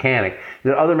as a mechanic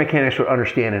that other mechanics would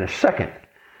understand in a second.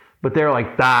 But they're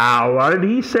like, what did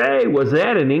he say? Was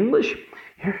that in English?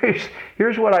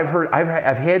 Here's what I've heard.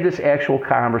 I've had this actual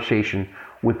conversation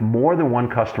with more than one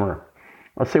customer.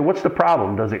 Let's say, what's the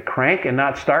problem? Does it crank and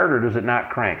not start, or does it not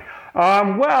crank?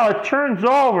 Well, it turns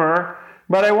over,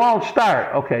 but it won't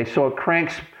start. Okay, so it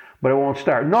cranks, but it won't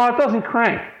start. No, it doesn't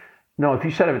crank. No, if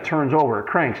you said if it turns over, it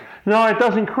cranks. No, it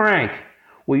doesn't crank.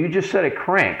 Well, you just said it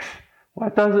cranks.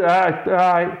 What does it?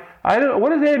 I don't. What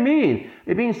does that mean?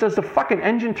 It means, does the fucking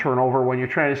engine turn over when you're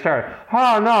trying to start?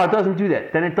 Oh, no, it doesn't do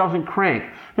that. Then it doesn't crank.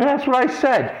 And that's what I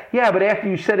said. Yeah, but after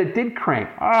you said it did crank.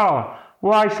 Oh,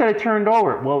 well, I said it turned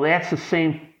over. Well, that's the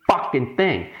same fucking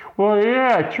thing. Well,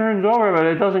 yeah, it turns over, but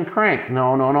it doesn't crank.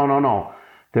 No.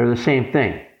 They're the same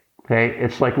thing. Okay?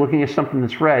 It's like looking at something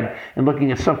that's red and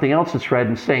looking at something else that's red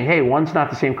and saying, hey, one's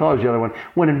not the same color as the other one,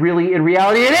 when in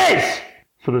reality it is.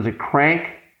 So does it crank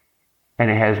and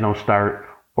it has no start,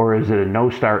 or is it a no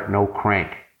start, no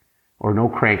crank? Or no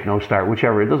crank, no start,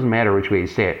 whichever. It doesn't matter which way you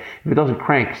say it. If it doesn't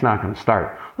crank, it's not going to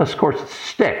start. Unless, of course, it's a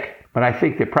stick. But I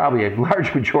think that probably a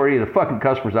large majority of the fucking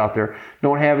customers out there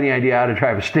don't have any idea how to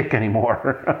drive a stick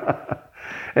anymore.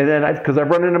 And then, because I've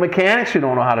run into mechanics who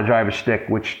don't know how to drive a stick,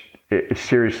 which it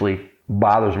seriously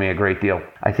bothers me a great deal.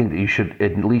 I think that you should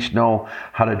at least know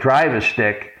how to drive a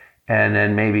stick, and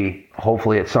then maybe,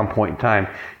 hopefully at some point in time,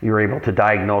 you're able to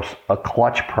diagnose a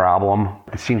clutch problem.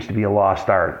 It seems to be a lost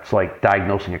art. It's like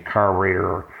diagnosing a carburetor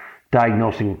or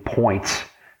diagnosing points.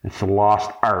 It's a lost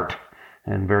art.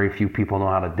 And very few people know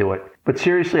how to do it. But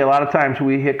seriously, a lot of times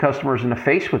we hit customers in the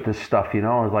face with this stuff,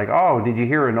 It's like, oh, did you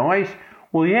hear a noise?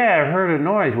 Well, yeah, I heard a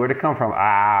noise. Where'd it come from?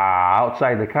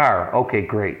 Outside the car. Okay,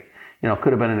 great.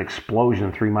 Could have been an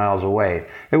explosion 3 miles away.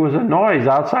 It was a noise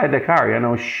outside the car.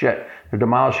 No shit. They're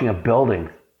demolishing a building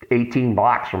 18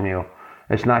 blocks from you.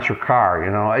 It's not your car,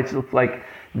 It's like,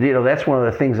 that's one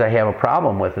of the things I have a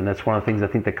problem with, and that's one of the things I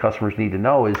think that customers need to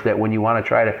know is that when you want to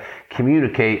try to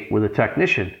communicate with a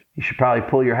technician, you should probably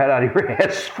pull your head out of your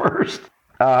ass first.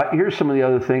 Here's some of the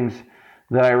other things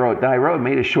that I wrote. Now,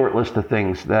 made a short list of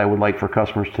things that I would like for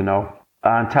customers to know,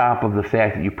 on top of the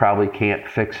fact that you probably can't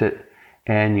fix it,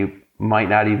 and you might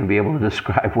not even be able to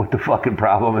describe what the fucking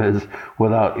problem is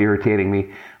without irritating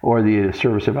me or the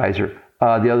service advisor.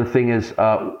 The other thing is,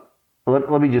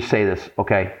 let me just say this,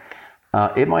 okay?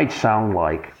 It might sound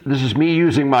like, this is me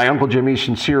using my Uncle Jimmy's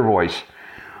sincere voice.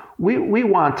 We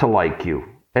want to like you.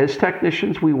 As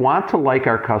technicians, we want to like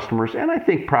our customers, and I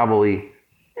think probably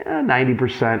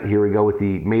 90%, here we go with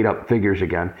the made-up figures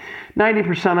again,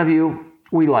 90% of you,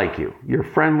 we like you. You're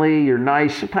friendly, you're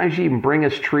nice. Sometimes you even bring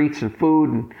us treats and food,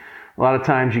 and a lot of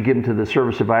times you give them to the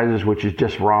service advisors, which is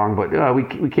just wrong, but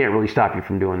we can't really stop you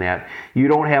from doing that. You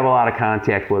don't have a lot of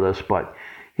contact with us, but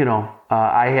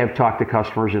I have talked to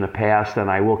customers in the past,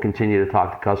 and I will continue to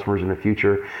talk to customers in the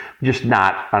future, just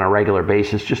not on a regular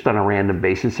basis, just on a random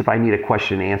basis. If I need a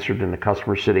question answered and the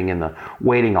customer's sitting in the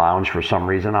waiting lounge for some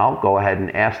reason, I'll go ahead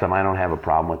and ask them. I don't have a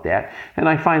problem with that. And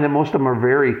I find that most of them are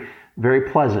very,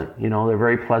 very pleasant. They're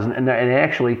very pleasant. And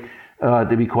actually,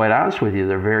 to be quite honest with you,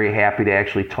 they're very happy to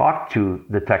actually talk to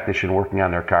the technician working on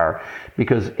their car,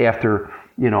 because after,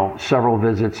 several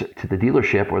visits to the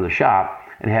dealership or the shop,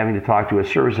 and having to talk to a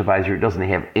service advisor who doesn't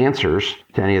have answers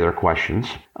to any of their questions,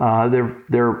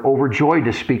 they're overjoyed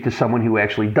to speak to someone who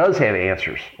actually does have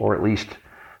answers, or at least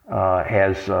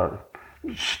has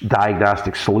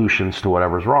diagnostic solutions to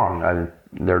whatever's wrong. I mean,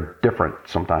 they're different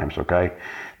sometimes, okay?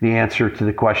 The answer to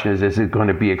the question is it going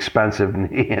to be expensive? And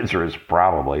the answer is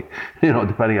probably,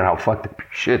 depending on how fucked up your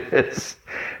shit is.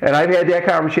 And I've had that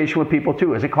conversation with people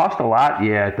too. Does it cost a lot?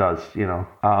 Yeah, it does,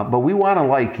 but we want to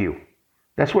like you.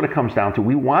 That's what it comes down to.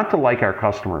 We want to like our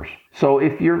customers. So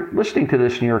if you're listening to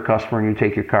this and you're a customer and you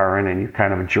take your car in and you're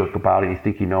kind of a jerk about it, you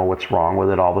think you know what's wrong with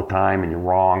it all the time, and you're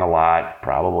wrong a lot,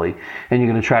 probably, and you're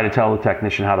going to try to tell the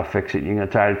technician how to fix it, and you're going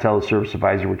to try to tell the service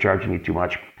advisor we're charging you too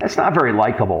much, that's not very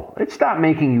likable. It's not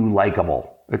making you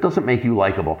likable. It doesn't make you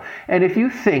likable. And if you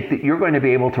think that you're going to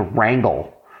be able to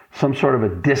wrangle some sort of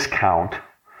a discount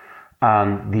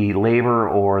on the labor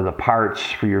or the parts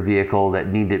for your vehicle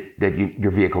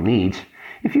your vehicle needs,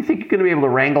 if you think you're going to be able to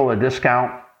wrangle a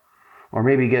discount or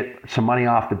maybe get some money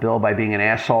off the bill by being an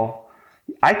asshole,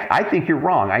 I think you're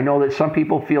wrong. I know that some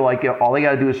people feel like all they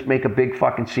got to do is make a big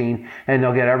fucking scene and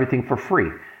they'll get everything for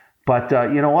free. But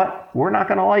you know what? We're not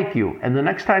going to like you. And the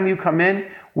next time you come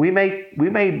in, we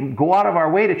may go out of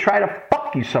our way to try to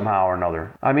fuck you somehow or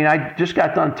another. I mean, I just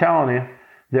got done telling you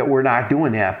that we're not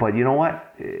doing that. But you know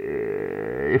what?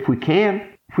 If we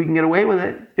can get away with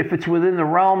it, if it's within the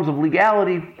realms of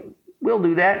legality, we'll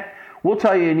do that. We'll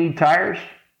tell you need tires.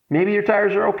 Maybe your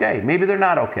tires are okay. Maybe they're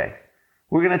not okay.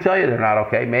 We're going to tell you they're not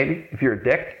okay, maybe, if you're a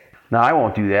dick. Now, I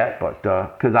won't do that, but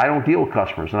because I don't deal with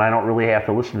customers, and I don't really have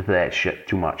to listen to that shit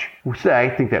too much. I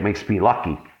think that makes me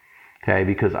lucky, okay?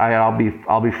 Because I'll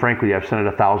be frank with you, I've said it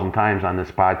 1,000 times on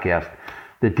this podcast,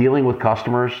 that dealing with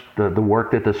customers, the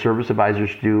work that the service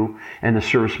advisors do, and the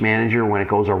service manager when it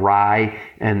goes awry,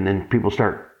 and then people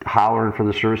start hollering for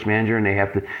the service manager and they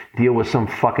have to deal with some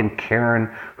fucking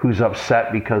Karen who's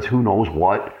upset because who knows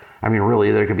what. I mean,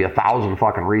 really, there could be 1,000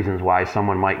 fucking reasons why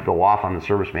someone might go off on the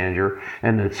service manager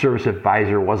and the service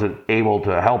advisor wasn't able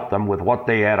to help them with what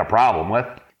they had a problem with.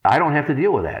 I don't have to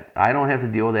deal with that. I don't have to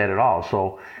deal with that at all.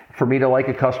 So for me to like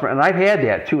a customer, and I've had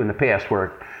that too in the past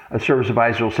where a service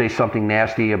advisor will say something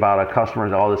nasty about a customer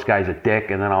and, oh, this guy's a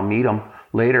dick, and then I'll meet him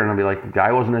later and I'll be like, the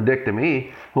guy wasn't a dick to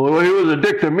me. Well, he was a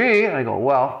dick to me. And I go,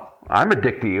 well, I'm a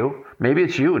dick to you. Maybe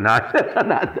it's you, not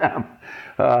them.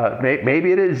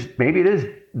 Maybe it is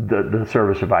the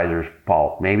service advisor's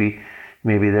fault. Maybe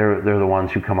they're the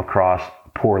ones who come across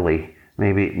poorly.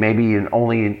 Maybe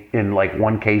only in like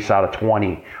one case out of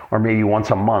 20, or maybe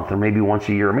once a month, or maybe once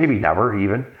a year, or maybe never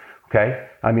even. Okay.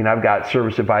 I mean, I've got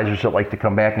service advisors that like to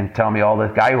come back and tell me, oh, the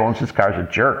guy who owns this car is a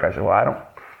jerk. I said, well,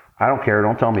 I don't care.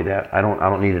 Don't tell me that. I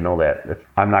don't need to know that.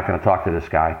 I'm not going to talk to this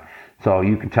guy. So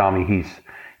you can tell me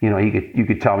you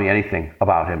could tell me anything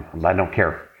about him. I don't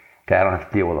care. Okay, I don't have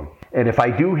to deal with him. And if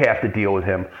I do have to deal with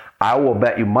him, I will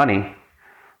bet you money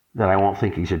that I won't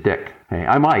think he's a dick. Okay,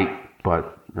 I might,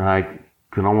 but I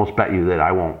can almost bet you that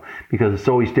I won't, because it's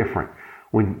always different.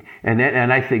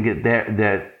 And I think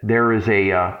that there is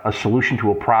a solution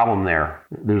to a problem there.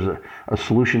 There's a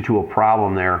solution to a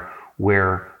problem there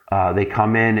where they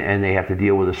come in and they have to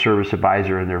deal with a service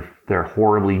advisor and they're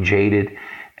horribly jaded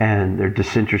and they're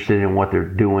disinterested in what they're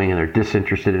doing, and they're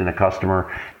disinterested in a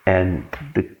customer, and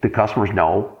the customers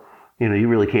know. You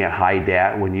really can't hide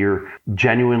that. When you're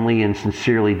genuinely and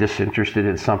sincerely disinterested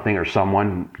in something or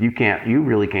someone, you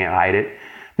really can't hide it.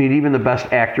 I mean, even the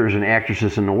best actors and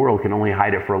actresses in the world can only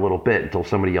hide it for a little bit until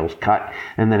somebody yells cut,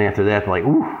 and then after that, they're like,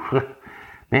 ooh,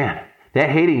 man, that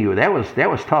hating you, that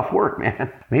was tough work,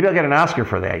 man. Maybe I'll get an Oscar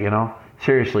for that,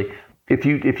 Seriously. If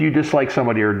you dislike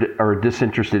somebody or are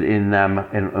disinterested in them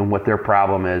and what their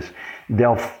problem is,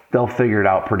 they'll figure it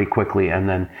out pretty quickly, and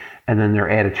then their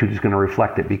attitude is going to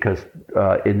reflect it, because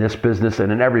in this business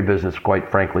and in every business, quite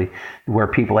frankly, where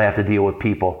people have to deal with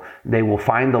people, they will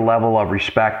find the level of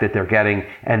respect that they're getting,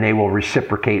 and they will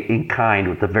reciprocate in kind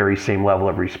with the very same level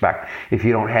of respect. If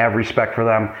you don't have respect for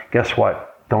them, guess what?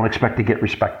 Don't expect to get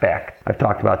respect back. I've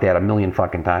talked about that a million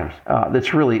fucking times.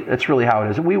 That's really how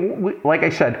it is. We like I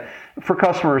said, for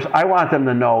customers, I want them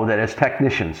to know that as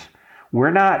technicians, we're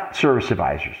not service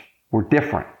advisors. We're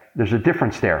different. There's a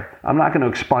difference there. I'm not going to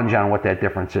expunge on what that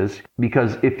difference is,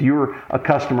 because if you're a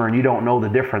customer and you don't know the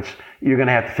difference, you're going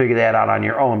to have to figure that out on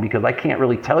your own, because I can't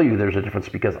really tell you there's a difference,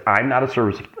 because I'm not a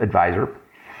service advisor.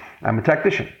 I'm a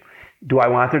technician. Do I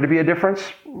want there to be a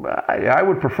difference? I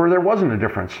would prefer there wasn't a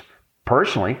difference.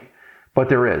 Personally, but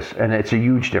there is, and it's a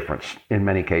huge difference in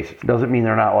many cases. Doesn't mean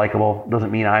they're not likable,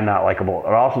 doesn't mean I'm not likable.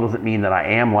 It also doesn't mean that I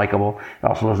am likable. It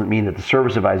also doesn't mean that the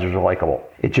service advisors are likable.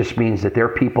 It just means that they're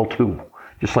people too,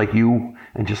 just like you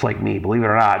and just like me. Believe it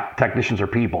or not, technicians are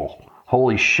people.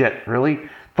 Holy shit, really?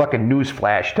 Fucking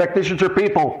newsflash. Technicians are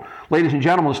people. Ladies and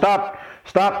gentlemen, stop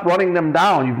running them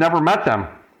down. You've never met them.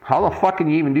 How the fuck can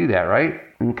you even do that, right?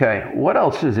 Okay, what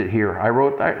else is it here?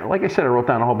 Like I said, I wrote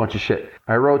down a whole bunch of shit.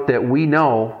 I wrote that we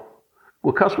know,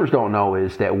 what customers don't know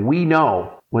is that we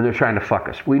know when they're trying to fuck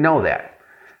us. We know that.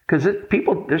 Because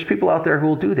there's people out there who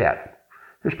will do that.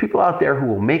 There's people out there who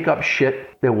will make up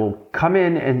shit, that will come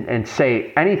in and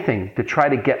say anything to try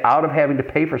to get out of having to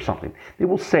pay for something. They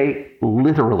will say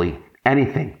literally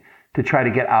anything to try to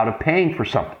get out of paying for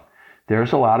something.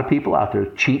 There's a lot of people out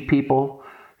there, cheap people,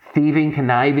 thieving,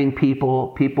 conniving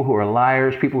people who are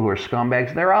liars, people who are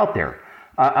scumbags. They're out there.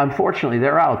 Unfortunately,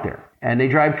 they're out there. And they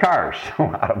drive cars. A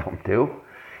lot of them do.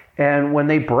 And when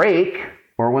they break,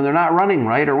 or when they're not running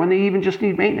right, or when they even just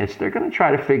need maintenance, they're going to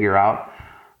try to figure out,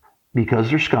 because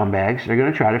they're scumbags, they're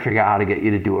going to try to figure out how to get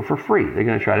you to do it for free. They're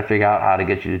going to try to figure out how to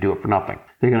get you to do it for nothing.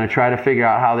 They're going to try to figure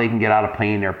out how they can get out of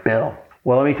paying their bill.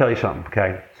 Well, let me tell you something,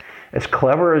 okay? As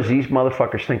clever as these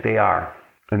motherfuckers think they are,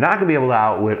 they're not going to be able to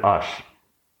outwit us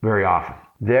very often.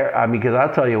 Because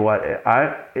I'll tell you what,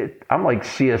 I'm like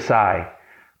CSI.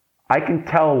 I can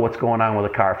tell what's going on with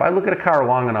a car. If I look at a car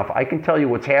long enough, I can tell you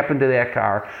what's happened to that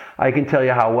car. I can tell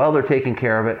you how well they're taking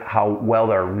care of it, how well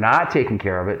they're not taking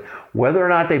care of it, whether or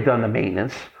not they've done the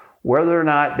maintenance, whether or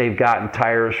not they've gotten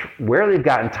tires, where they've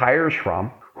gotten tires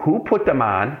from, who put them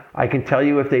on. I can tell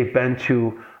you if they've been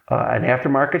to an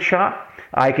aftermarket shop.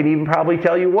 I can even probably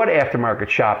tell you what aftermarket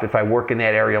shop if I work in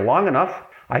that area long enough.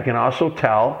 I can also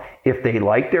tell if they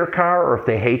like their car or if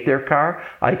they hate their car.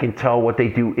 I can tell what they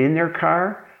do in their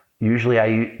car. Usually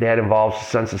that involves a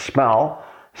sense of smell.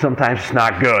 Sometimes it's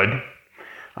not good.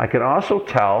 I can also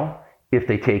tell if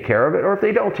they take care of it or if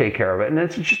they don't take care of it. And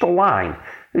it's just a line.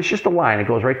 It's just a line. It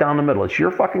goes right down the middle. It's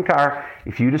your fucking car.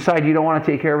 If you decide you don't want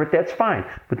to take care of it, that's fine.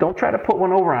 But don't try to put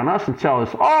one over on us and tell us,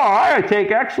 oh, I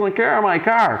take excellent care of my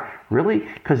car. Really?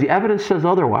 Because the evidence says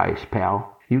otherwise,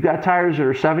 pal. You've got tires that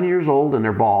are 7 years old and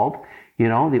they're bald.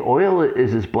 The oil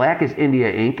is as black as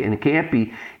India ink, and it can't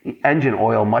be engine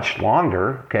oil much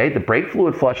longer. Okay, the brake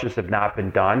fluid flushes have not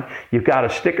been done. You've got a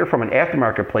sticker from an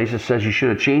aftermarket place that says you should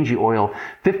have changed the oil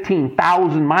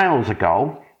 15,000 miles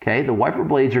ago. Okay, the wiper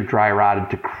blades are dry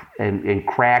rotted and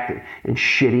cracked and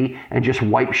shitty and just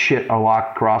wipe shit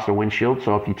across the windshield.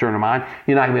 So if you turn them on,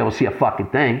 you're not gonna be able to see a fucking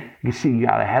thing. You can see you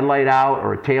got a headlight out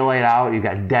or a tail light out. You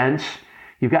got dents.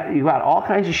 You've got all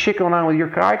kinds of shit going on with your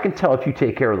car. I can tell if you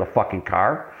take care of the fucking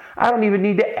car. I don't even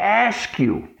need to ask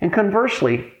you. And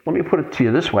conversely, let me put it to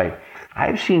you this way.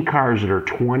 I've seen cars that are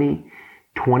 20,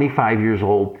 25 years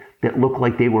old that look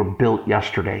like they were built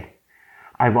yesterday.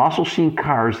 I've also seen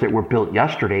cars that were built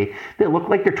yesterday that look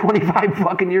like they're 25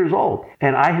 fucking years old.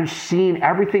 And I have seen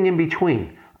everything in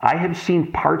between. I have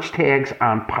seen parts tags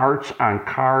on parts on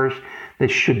cars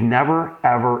that should never,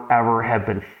 ever, ever have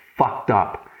been fucked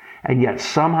up. And yet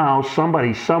somehow,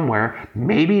 somebody somewhere,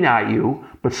 maybe not you,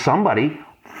 but somebody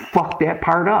fucked that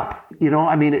part up. It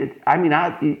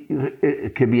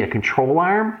could be a control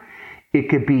arm. It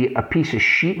could be a piece of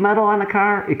sheet metal on the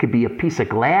car. It could be a piece of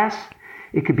glass.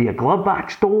 It could be a glove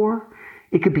box door.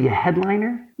 It could be a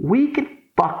headliner. We can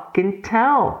fucking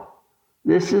tell.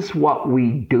 This is what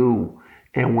we do.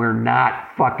 And we're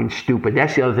not fucking stupid.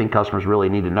 That's the other thing customers really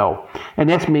need to know. And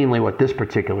that's mainly what this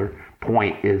particular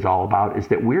point is all about, is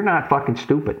that we're not fucking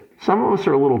stupid. Some of us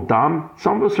are a little dumb.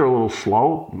 Some of us are a little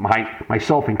slow,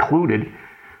 myself included.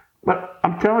 But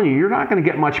I'm telling you, you're not going to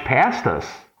get much past us.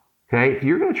 Okay? If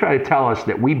you're going to try to tell us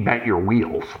that we bent your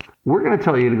wheels, we're going to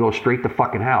tell you to go straight to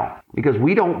fucking hell. Because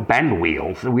we don't bend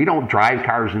wheels. We don't drive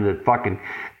cars into fucking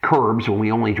curbs when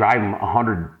we only drive them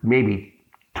 100, maybe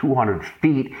 200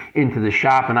 feet into the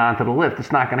shop and onto the lift.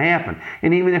 It's not going to happen.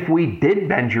 And even if we did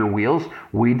bend your wheels,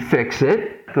 we'd fix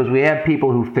it, because we have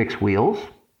people who fix wheels.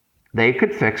 They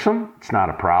could fix them. It's not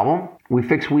a problem. We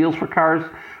fix wheels for cars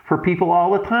for people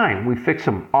all the time. We fix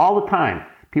them all the time.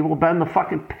 People bend the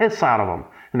fucking piss out of them.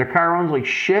 And their car runs like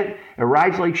shit. It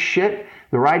rides like shit.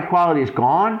 The ride quality is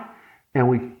gone. And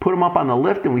we put them up on the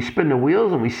lift and we spin the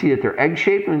wheels and we see that they're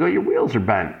egg-shaped and we go, your wheels are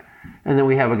bent. And then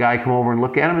we have a guy come over and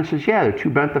look at them and says, yeah, they're too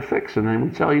bent to fix. And then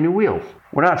we sell you new wheels.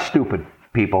 We're not stupid,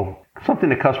 people. Something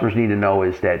that customers need to know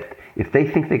is that if they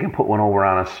think they can put one over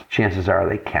on us, chances are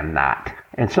they cannot.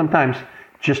 And sometimes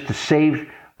just to save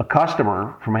a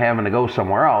customer from having to go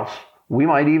somewhere else, we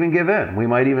might even give in. We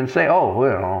might even say, oh,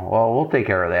 well, we'll take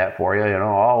care of that for you.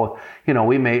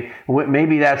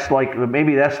 Maybe that's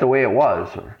the way it was.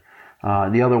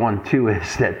 The other one too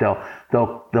is that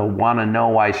they'll want to know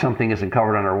why something isn't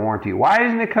covered under warranty. Why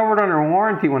isn't it covered under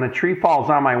warranty when a tree falls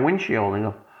on my windshield? And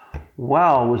go,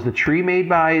 well, was the tree made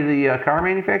by the car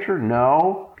manufacturer?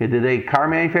 No. Okay, did a car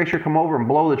manufacturer come over and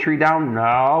blow the tree down?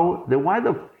 No. Then why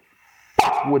the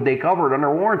fuck would they cover it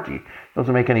under warranty?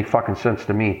 Doesn't make any fucking sense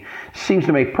to me. Seems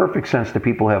to make perfect sense to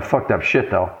people who have fucked up shit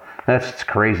though. That's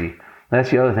crazy. That's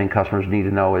the other thing customers need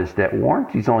to know, is that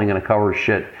warranty's only going to cover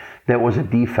shit that was a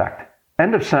defect.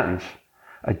 End of sentence.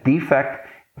 A defect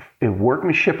in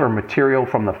workmanship or material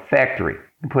from the factory.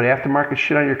 You put aftermarket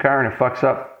shit on your car and it fucks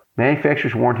up.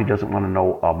 Manufacturer's warranty doesn't want to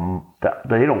know.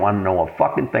 They don't want to know a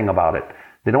fucking thing about it.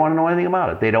 They don't want to know anything about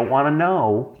it. They don't want to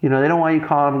know. They don't want you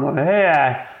calling them and going,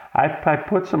 hey, I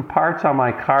put some parts on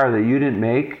my car that you didn't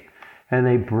make and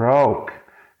they broke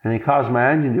and they caused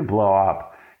my engine to blow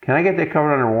up. Can I get that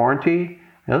covered under warranty?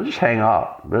 They'll just hang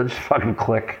up. They'll just fucking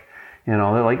click.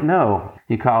 They're like, no.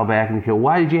 You call back and you go,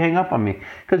 why did you hang up on me?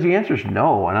 Because the answer is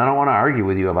no, and I don't want to argue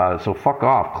with you about it, so fuck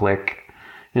off, click.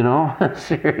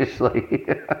 Seriously.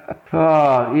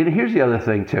 Here's the other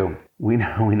thing, too. We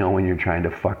know when you're trying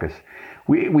to fuck us.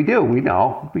 We do. We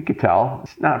know. We could tell.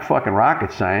 It's not fucking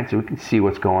rocket science. We can see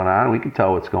what's going on. We can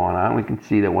tell what's going on. We can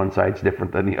see that one side's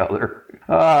different than the other.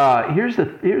 Here's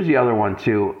the other one,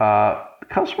 too.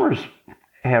 Customers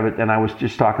have it, and I was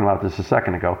just talking about this a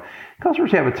second ago.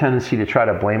 Customers have a tendency to try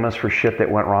to blame us for shit that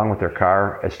went wrong with their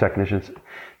car as technicians.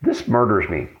 This murders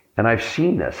me, and I've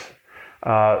seen this.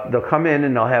 They'll come in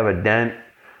and they'll have a dent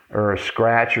or a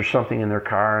scratch or something in their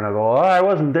car, and I'll go, oh, I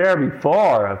wasn't there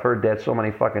before. I've heard that so many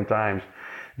fucking times.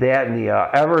 That and the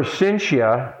ever since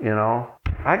ya,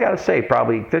 I got to say,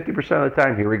 probably 50% of the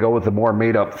time, here we go with the more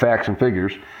made-up facts and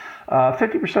figures,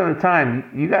 50% of the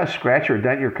time, you got to scratch or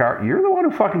dent your car, you're the one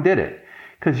who fucking did it.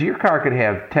 Because your car could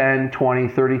have 10, 20,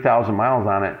 30,000 miles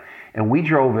on it, and we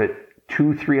drove it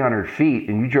 200-300 feet,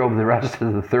 and you drove the rest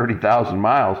of the 30,000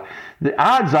 miles. The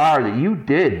odds are that you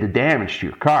did the damage to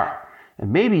your car,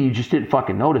 and maybe you just didn't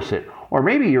fucking notice it, or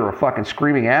maybe you're a fucking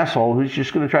screaming asshole who's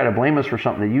just going to try to blame us for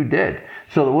something that you did,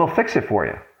 so that we'll fix it for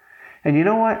you. And you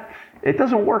know what? It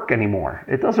doesn't work anymore.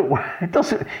 It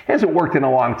hasn't worked in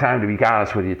a long time, to be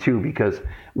honest with you, too, because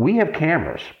we have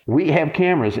cameras.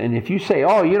 And if you say,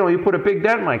 oh, you put a big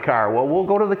dent in my car, well, we'll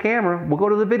go to the camera, we'll go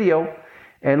to the video,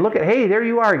 and look at, hey, there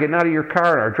you are getting out of your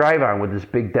car in our drive-on with this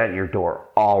big dent in your door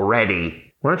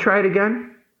already. Want to try it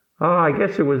again? Oh, I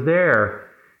guess it was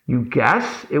there. You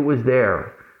guess it was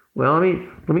there. Well,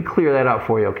 let me clear that up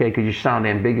for you, okay, because you sound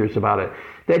ambiguous about it.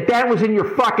 That dent was in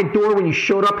your fucking door when you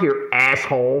showed up here,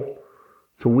 asshole.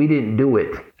 So we didn't do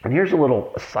it. And here's a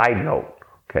little side note,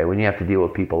 okay, when you have to deal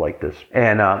with people like this.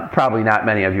 And probably not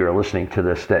many of you are listening to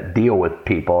this that deal with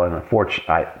people. And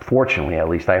fortunately, at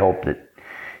least, I hope that,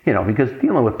 because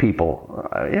dealing with people,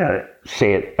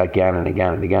 say it again and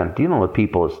again and again, dealing with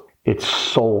people it's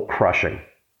soul crushing.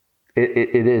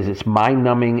 It is. It's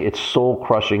mind-numbing. It's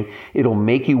soul-crushing. It'll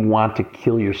make you want to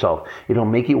kill yourself. It'll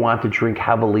make you want to drink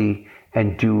heavily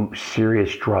and do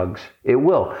serious drugs. It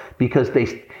will, because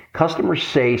customers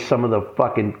say some of the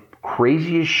fucking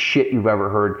craziest shit you've ever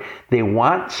heard. They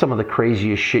want some of the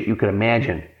craziest shit you can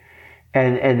imagine.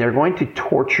 And they're going to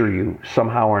torture you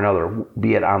somehow or another,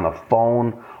 be it on the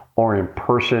phone or in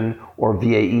person or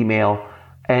via email.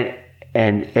 And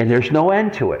there's no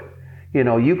end to it.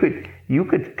 You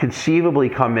could conceivably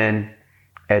come in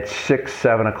at 6,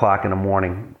 7 o'clock in the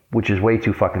morning which is way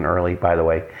too fucking early, by the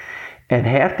way, and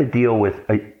have to deal with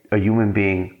a human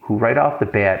being who right off the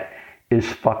bat is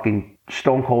fucking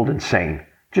stone cold insane.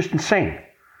 Just insane.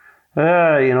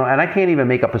 And I can't even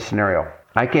make up a scenario.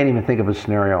 I can't even think of a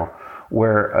scenario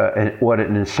where what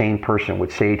an insane person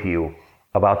would say to you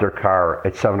about their car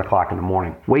at 7 o'clock in the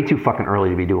morning. Way too fucking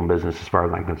early to be doing business as far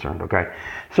as I'm concerned, okay?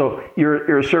 So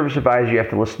you're a service advisor, you have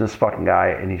to listen to this fucking guy,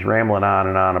 and he's rambling on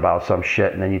and on about some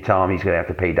shit, and then you tell him he's going to have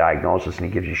to pay diagnosis, and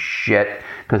he gives you shit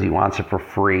because he wants it for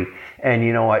free. And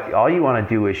you know what? All you want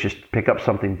to do is just pick up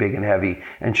something big and heavy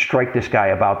and strike this guy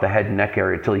about the head and neck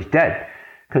area until he's dead.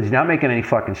 Because he's not making any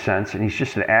fucking sense, and he's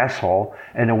just an asshole,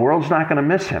 and the world's not going to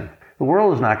miss him. The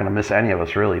world is not going to miss any of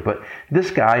us, really. But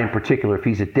this guy in particular, if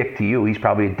he's a dick to you, he's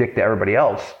probably a dick to everybody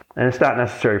else. And it's not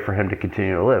necessary for him to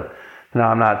continue to live. Now,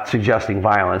 I'm not suggesting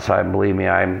violence. Believe me,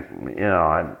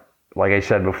 I'm like I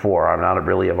said before, I'm not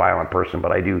really a violent person,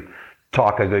 but I do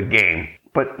talk a good game.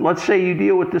 But let's say you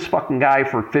deal with this fucking guy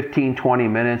for 15, 20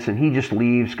 minutes, and he just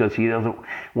leaves because he doesn't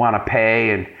want to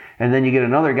pay, and then you get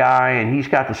another guy, and he's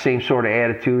got the same sort of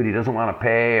attitude. He doesn't want to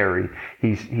pay, or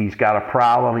he's got a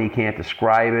problem, and he can't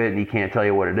describe it, and he can't tell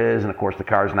you what it is. And, of course, the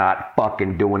car's not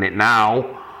fucking doing it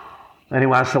now. And he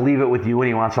wants to leave it with you, and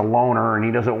he wants a loaner, and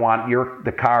he doesn't want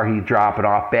the car he's dropping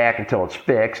off back until it's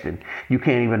fixed, and you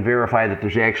can't even verify that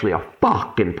there's actually a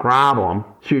fucking problem.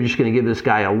 So you're just going to give this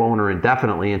guy a loaner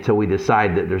indefinitely until we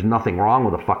decide that there's nothing wrong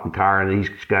with the fucking car, and he's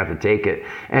just going to have to take it.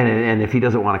 And if he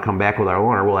doesn't want to come back with our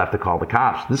loaner, we'll have to call the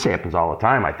cops. This happens all the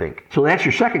time, I think. So that's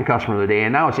your second customer of the day,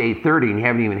 and now it's 8:30, and you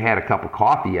haven't even had a cup of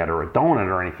coffee yet or a donut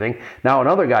or anything. Now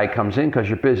another guy comes in because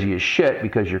you're busy as shit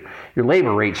because your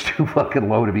labor rate's too fucking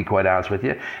low, to be quite honest with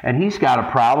you, and he's got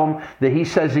a problem that he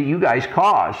says that you guys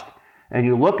caused. And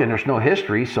you look and there's no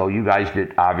history, so you guys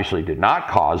obviously did not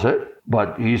cause it.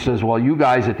 But he says, well, you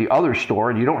guys at the other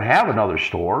store, and you don't have another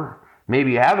store.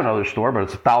 Maybe you have another store, but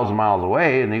it's 1,000 miles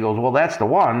away. And he goes, well, that's the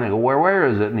one. They go, where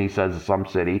is it? And he says, it's some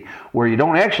city where you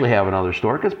don't actually have another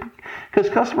store. Because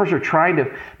customers are trying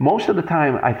to, most of the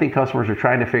time, I think customers are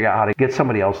trying to figure out how to get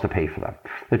somebody else to pay for them.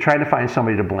 They're trying to find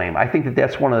somebody to blame. I think that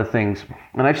that's one of the things,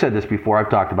 and I've said this before, I've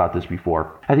talked about this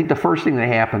before. I think the first thing that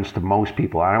happens to most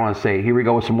people, I don't want to say, here we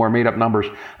go with some more made up numbers.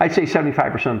 I'd say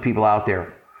 75% of the people out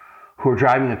there who are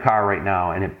driving a car right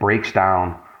now and it breaks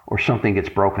down or something gets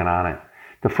broken on it,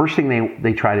 the first thing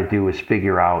they try to do is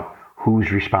figure out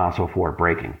who's responsible for it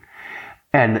breaking.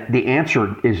 And the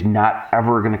answer is not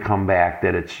ever going to come back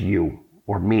that it's you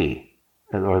or me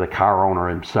or the car owner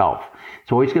himself.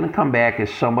 It's always going to come back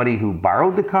as somebody who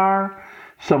borrowed the car,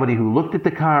 somebody who looked at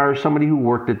the car, somebody who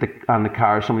worked on the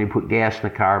car, somebody who put gas in the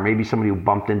car, maybe somebody who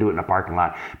bumped into it in a parking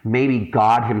lot, maybe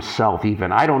God himself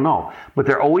even, I don't know. But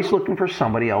they're always looking for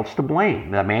somebody else to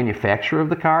blame. The manufacturer of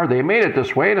the car, they made it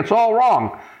this way and it's all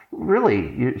wrong.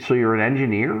 Really? So you're an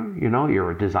engineer?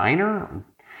 You're a designer?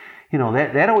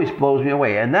 That always blows me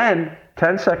away. And then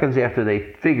 10 seconds after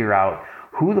they figure out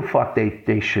who the fuck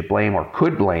they should blame or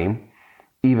could blame,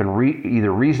 either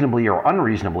reasonably or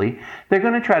unreasonably, they're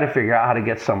going to try to figure out how to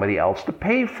get somebody else to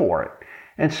pay for it.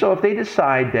 And so if they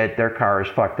decide that their car is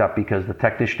fucked up because the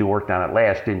technician who worked on it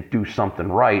last didn't do something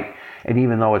right, and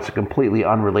even though it's a completely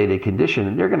unrelated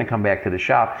condition, they're going to come back to the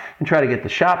shop and try to get the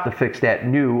shop to fix that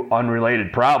new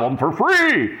unrelated problem for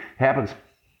free. It happens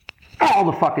all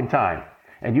the fucking time.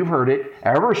 And you've heard it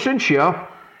ever since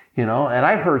and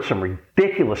I've heard some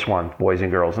ridiculous ones, boys and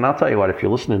girls. And I'll tell you what, if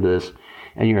you're listening to this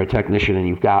and you're a technician and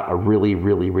you've got a really,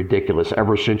 really ridiculous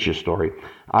ever since you story,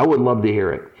 I would love to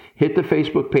hear it. Hit the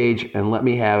Facebook page and let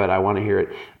me have it. I want to hear it.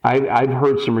 I've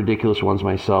heard some ridiculous ones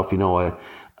myself.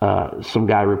 Some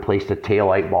guy replaced a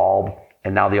taillight bulb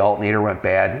and now the alternator went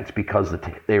bad. It's because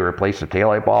they replaced the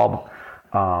taillight bulb.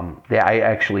 I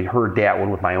actually heard that one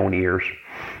with my own ears.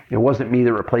 It wasn't me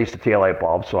that replaced the taillight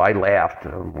bulb, so I laughed.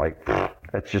 I'm like,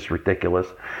 that's just ridiculous.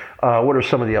 What are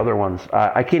some of the other ones?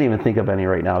 I can't even think of any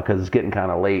right now because it's getting kind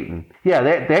of late. And yeah,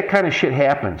 that kind of shit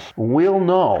happens. We'll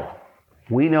know.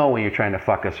 We know when you're trying to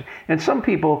fuck us. And some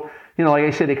people, like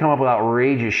I said, they come up with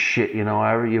outrageous shit.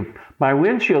 My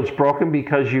windshield's broken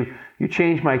because you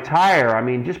changed my tire. I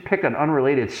mean, just pick an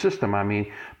unrelated system. I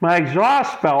mean, my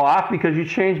exhaust fell off because you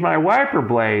changed my wiper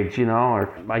blades,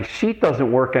 or my seat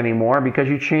doesn't work anymore because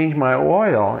you changed my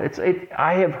oil.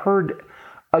 I have heard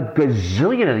a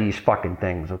gazillion of these fucking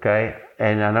things, okay?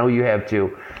 And I know you have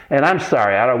too. And I'm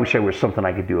sorry, I wish there was something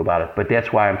I could do about it, but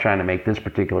that's why I'm trying to make this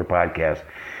particular podcast.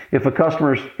 If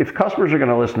customers are going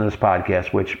to listen to this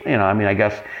podcast, which, I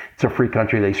guess it's a free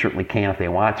country, they certainly can if they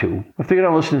want to. If they're going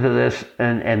to listen to this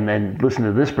and then listen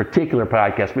to this particular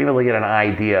podcast, maybe they'll get an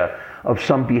idea of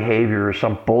some behavior or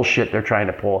some bullshit they're trying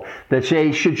to pull that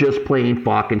they should just plain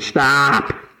fucking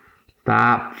stop.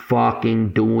 Stop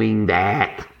fucking doing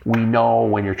that. We know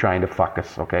when you're trying to fuck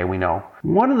us, okay? We know.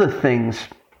 One of the things,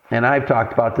 and I've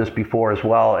talked about this before as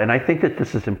well, and I think that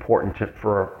this is important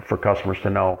for customers to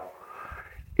know,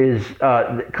 is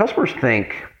customers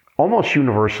think almost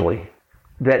universally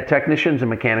that technicians and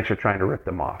mechanics are trying to rip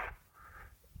them off.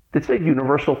 It's a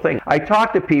universal thing. I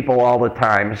talk to people all the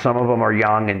time. Some of them are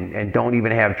young and don't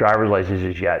even have driver's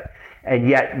licenses yet. And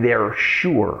yet they're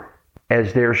sure,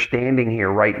 as they're standing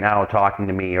here right now talking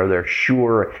to me, or they're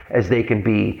sure as they can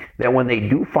be, that when they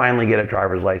do finally get a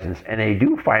driver's license and they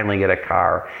do finally get a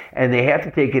car and they have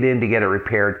to take it in to get it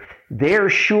repaired, they're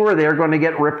sure they're going to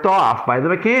get ripped off by the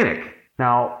mechanic.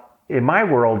 Now, in my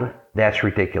world, that's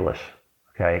ridiculous,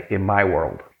 okay, in my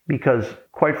world. Because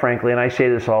quite frankly, and I say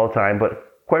this all the time, but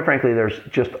quite frankly,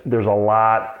 there's a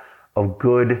lot of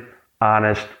good,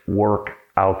 honest work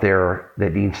out there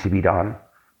that needs to be done.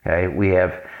 Okay, we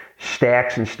have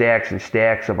stacks and stacks and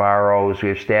stacks of ROs. We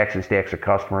have stacks and stacks of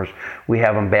customers. We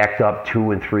have them backed up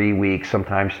 2 and 3 weeks,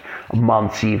 sometimes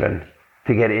months even,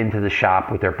 to get into the shop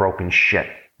with their broken shit.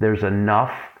 There's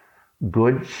enough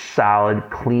good, solid,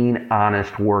 clean,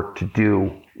 honest work to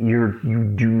do.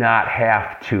 You do not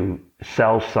have to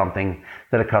sell something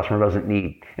that a customer doesn't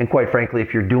need. And quite frankly,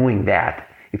 if you're doing that,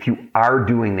 if you are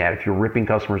doing that, if you're ripping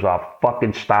customers off,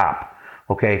 fucking stop,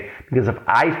 okay? Because if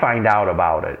I find out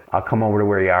about it, I'll come over to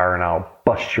where you are and I'll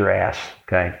bust your ass,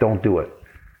 okay? Don't do it,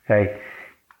 okay?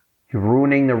 You're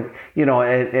ruining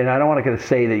and I don't want to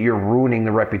say that you're ruining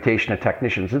the reputation of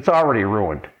technicians. It's already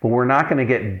ruined, but we're not going to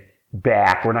get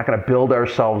back. We're not going to build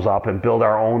ourselves up and build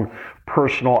our own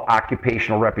personal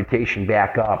occupational reputation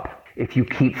back up if you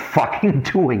keep fucking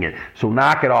doing it. So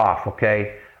knock it off,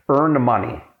 okay? Earn the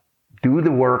money. Do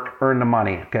the work, earn the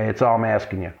money, okay? It's all I'm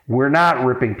asking you. We're not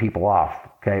ripping people off,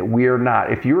 okay? We're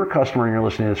not. If you're a customer and you're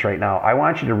listening to this right now, I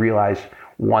want you to realize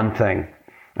one thing.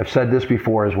 I've said this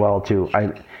before as well, too.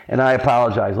 And I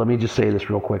apologize. Let me just say this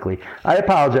real quickly. I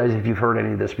apologize if you've heard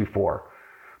any of this before.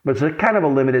 But it's a kind of a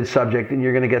limited subject, and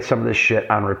you're going to get some of this shit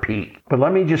on repeat. But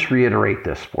let me just reiterate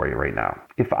this for you right now.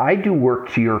 If I do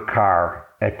work to your car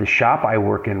at the shop I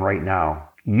work in right now,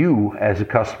 you, as a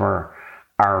customer,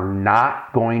 are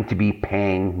not going to be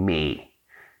paying me.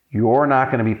 You're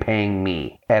not going to be paying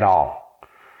me at all.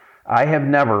 I have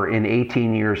never, in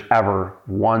 18 years,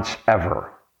 once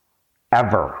ever,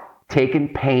 taken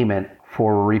payment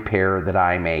for a repair that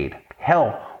I made.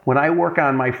 Hell, when I work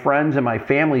on my friends and my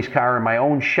family's car in my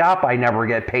own shop, I never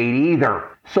get paid either.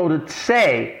 So to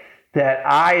say that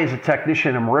I, as a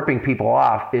technician, am ripping people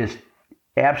off is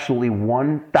absolutely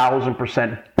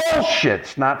 1,000% bullshit.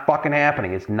 It's not fucking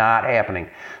happening. It's not happening.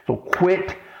 So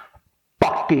quit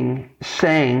fucking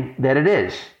saying that it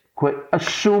is. Quit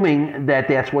assuming that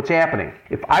that's what's happening.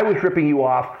 If I was ripping you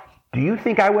off, do you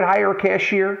think I would hire a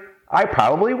cashier? I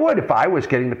probably would. If I was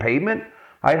getting the payment,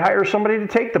 I'd hire somebody to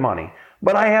take the money.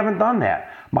 But I haven't done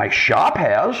that. My shop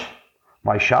has.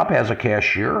 My shop has a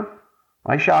cashier.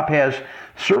 My shop has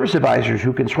service advisors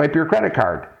who can swipe your credit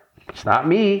card. It's not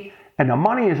me. And the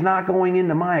money is not going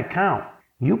into my account.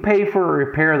 You pay for a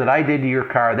repair that I did to your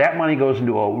car. That money goes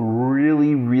into a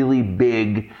really, really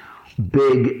big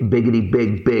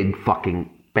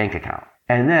fucking bank account.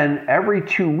 And then every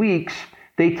 2 weeks,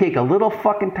 they take a little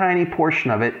fucking tiny portion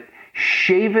of it,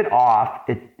 shave it off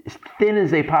as thin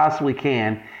as they possibly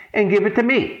can, and give it to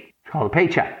me. It's called a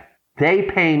paycheck. They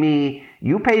pay me,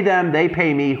 you pay them, they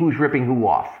pay me. Who's ripping who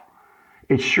off?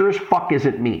 It sure as fuck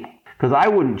isn't me. Because I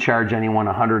wouldn't charge anyone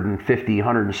 $150, $160,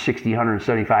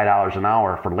 $175 an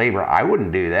hour for labor. I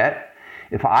wouldn't do that.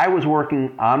 If I was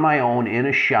working on my own in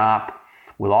a shop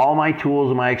with all my tools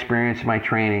and my experience and my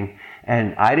training,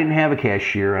 and I didn't have a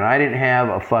cashier, and I didn't have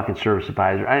a fucking service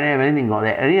advisor, I didn't have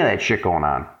any of that shit going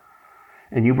on,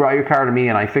 and you brought your car to me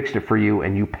and I fixed it for you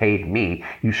and you paid me,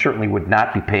 you certainly would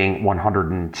not be paying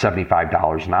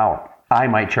 $175 an hour. I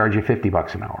might charge you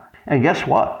 $50 an hour. And guess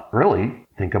what? Really?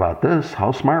 Think about this.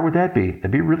 How smart would that be?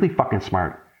 That'd be really fucking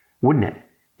smart, wouldn't it?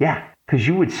 Yeah, because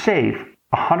you would save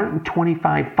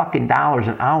 $125 fucking dollars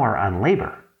an hour on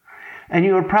labor. And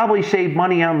you would probably save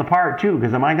money on the part too,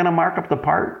 because am I going to mark up the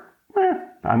part?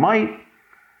 I might.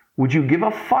 Would you give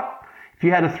a fuck? If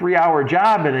you had a 3-hour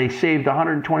job and they saved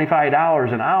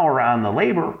 $125 an hour on the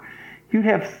labor, you'd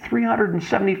have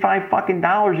 $375 fucking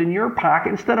dollars in your pocket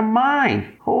instead of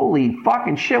mine. Holy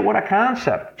fucking shit, what a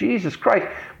concept. Jesus Christ.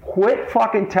 Quit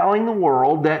fucking telling the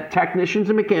world that technicians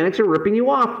and mechanics are ripping you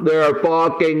off. They're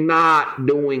fucking not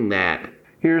doing that.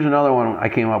 Here's another one I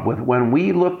came up with. When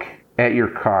we look at your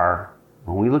car,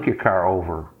 when we look your car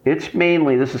over, it's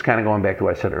mainly, this is kind of going back to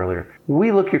what I said earlier. When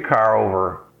we look your car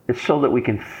over, it's so that we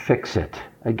can fix it.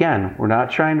 Again, we're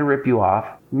not trying to rip you off.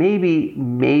 Maybe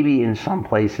in some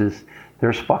places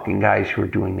there's fucking guys who are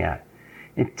doing that.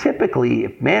 And typically,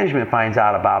 if management finds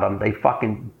out about them, they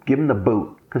fucking give them the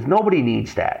boot. Because nobody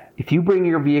needs that. If you bring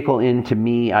your vehicle in to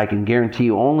me, I can guarantee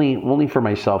you, only for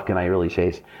myself can I really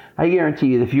say this. I guarantee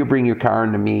you, if you bring your car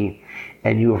into me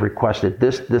and you have requested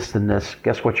this, this, and this,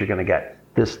 guess what you're going to get?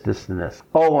 This, this, and this.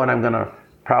 Oh, and I'm going to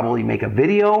probably make a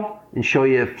video and show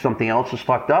you if something else is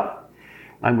fucked up.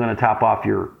 I'm going to top off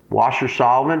your washer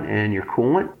solvent and your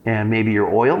coolant and maybe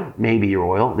your oil. Maybe your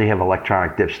oil. They have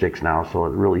electronic dipsticks now, so it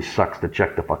really sucks to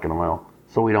check the fucking oil.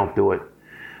 So we don't do it.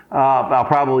 I'll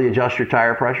probably adjust your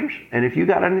tire pressures. And if you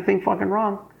got anything fucking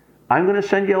wrong, I'm going to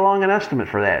send you along an estimate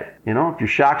for that. You know, if your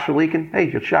shocks are leaking,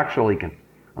 hey, your shocks are leaking.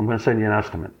 I'm going to send you an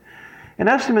estimate. An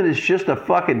estimate is just a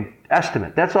fucking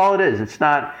estimate. That's all it is.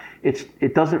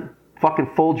 It doesn't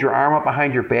fucking fold your arm up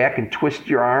behind your back and twist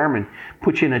your arm and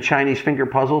put you in a Chinese finger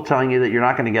puzzle telling you that you're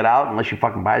not going to get out unless you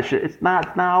fucking buy the shit. It's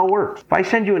not how it works. If I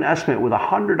send you an estimate with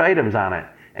 100 items on it,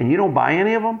 and you don't buy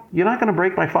any of them, you're not going to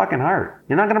break my fucking heart.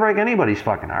 You're not going to break anybody's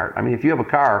fucking heart. I mean, if you have a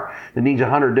car that needs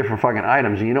 100 different fucking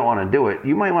items and you don't want to do it,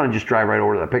 you might want to just drive right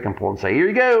over to the pick and pull and say, here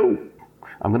you go.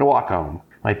 I'm going to walk home.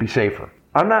 Might be safer.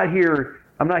 I'm not here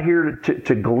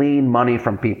to glean money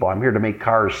from people. I'm here to make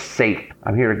cars safe.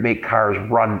 I'm here to make cars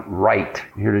run right.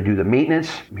 I'm here to do the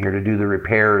maintenance. I'm here to do the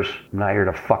repairs. I'm not here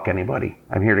to fuck anybody.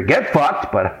 I'm here to get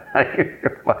fucked, but I'm not here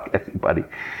to fuck anybody.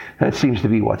 That seems to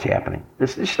be what's happening.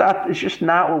 It's just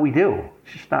not what we do.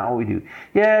 It's just not what we do.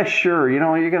 Yeah, sure. You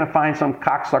know, you're going to find some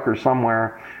cocksucker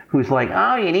somewhere who's like,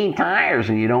 oh, you need tires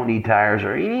and you don't need tires,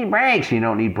 or you need brakes and you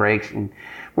don't need brakes. And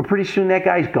well, pretty soon that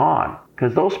guy's gone,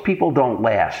 because those people don't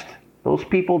last. Those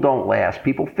people don't last.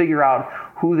 People figure out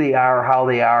who they are, how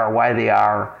they are, why they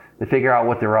are. They figure out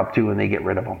what they're up to and they get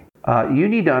rid of them. You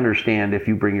need to understand, if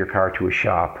you bring your car to a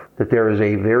shop, that there is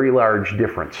a very large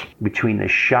difference between the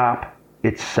shop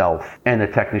itself and the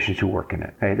technicians who work in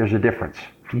it. Okay? There's a difference.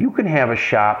 You can have a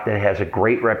shop that has a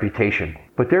great reputation,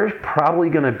 but there's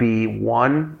probably going to be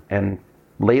one, and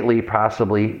lately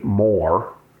possibly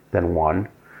more than one,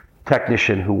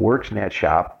 technician who works in that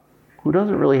shop who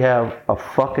doesn't really have a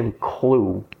fucking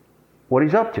clue what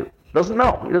he's up to. Doesn't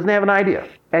know. He doesn't have an idea.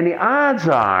 And the odds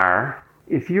are,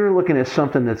 if you're looking at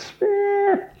something that's,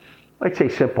 I'd say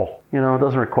simple, you know, it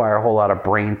doesn't require a whole lot of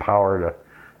brain power to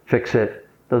fix it,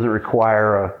 doesn't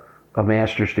require a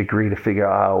master's degree to figure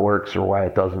out how it works or why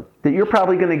it doesn't, that you're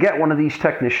probably going to get one of these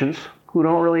technicians who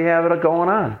don't really have it going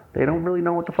on. They don't really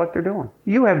know what the fuck they're doing.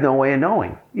 You have no way of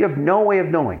knowing. You have no way of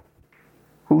knowing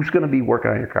who's going to be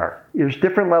working on your car. There's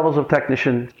different levels of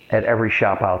technician at every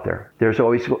shop out there. There's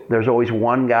always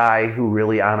one guy who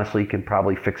really honestly can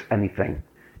probably fix anything.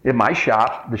 In my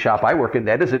shop, the shop I work in,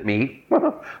 that isn't me.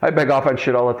 I beg off on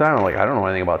shit all the time. I'm like, I don't know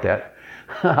anything about that.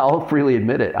 I'll freely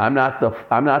admit it. I'm not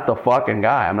the fucking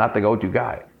guy. I'm not the go-to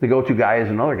guy. The go-to guy is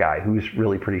another guy who's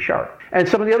really pretty sharp. And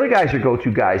some of the other guys are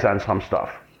go-to guys on some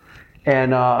stuff.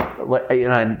 And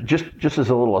just as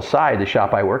a little aside, the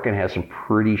shop I work in has some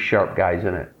pretty sharp guys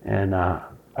in it. And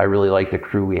I really like the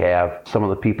crew we have. Some of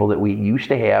the people that we used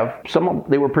to have,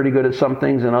 they were pretty good at some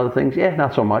things, and other things,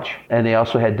 not so much. And they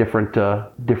also had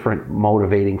different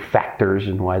motivating factors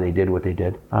in why they did what they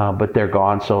did. But they're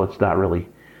gone, so it's not really,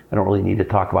 I don't really need to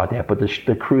talk about that. But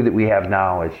the crew that we have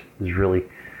now is really,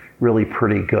 really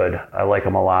pretty good. I like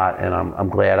them a lot, and I'm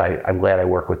glad I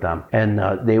work with them. And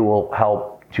they will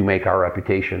help to make our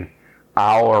reputation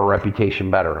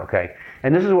better, okay?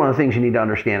 And this is one of the things you need to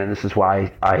understand, and this is why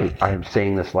I am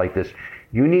saying this like this.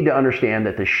 You need to understand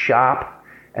that the shop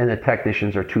and the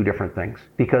technicians are two different things.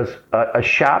 Because a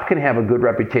shop can have a good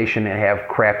reputation and have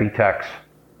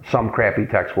some crappy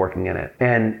techs working in it,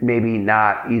 and maybe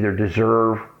not either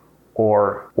deserve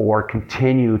or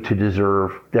continue to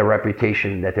deserve their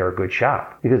reputation that they're a good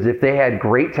shop. Because if they had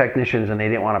great technicians and they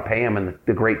didn't want to pay them and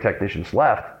the great technicians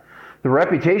left, the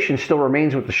reputation still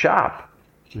remains with the shop.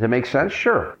 Does that make sense?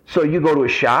 Sure. So you go to a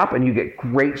shop and you get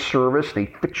great service. They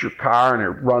fix your car and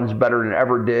it runs better than it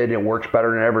ever did. It works better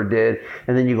than it ever did.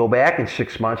 And then you go back in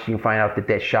 6 months and you find out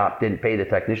that shop didn't pay the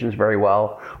technicians very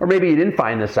well. Or maybe you didn't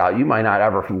find this out. You might not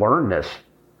ever learn this.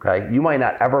 Okay? You might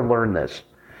not ever learn this.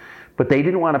 But they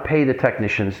didn't want to pay the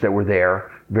technicians that were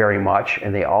there very much,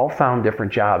 and they all found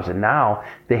different jobs. And now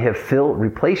they have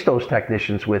replaced those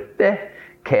technicians with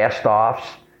cast-offs,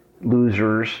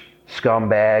 losers,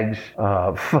 scumbags,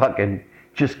 fucking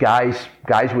just guys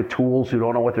with tools who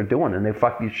don't know what they're doing, and they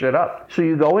fuck your shit up. So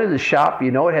you go into the shop,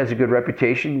 it has a good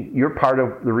reputation. You're part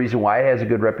of the reason why it has a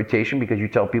good reputation, because you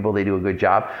tell people they do a good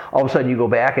job. All of a sudden you go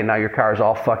back and now your car is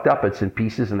all fucked up. It's in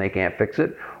pieces and they can't fix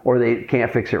it, or they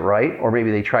can't fix it right, or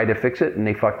maybe they tried to fix it and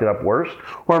they fucked it up worse,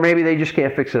 or maybe they just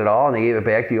can't fix it at all and they gave it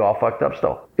back to you all fucked up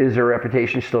still. Is their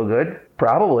reputation still good?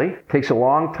 Probably. It takes a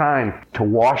long time to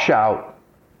wash out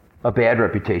a bad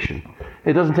reputation.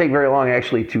 It doesn't take very long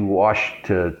actually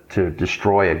to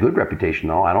destroy a good reputation,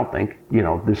 though, I don't think.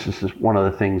 This is one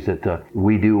of the things that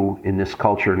we do in this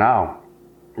culture now.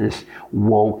 This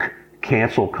woke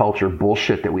cancel culture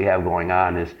bullshit that we have going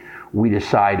on is we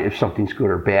decide if something's good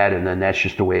or bad, and then that's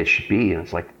just the way it should be. And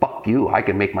it's like, fuck you, I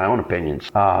can make my own opinions.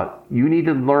 You need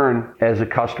to learn as a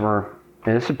customer,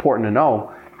 and it's important to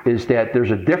know, is that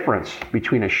there's a difference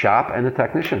between a shop and the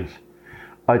technicians.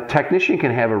 A technician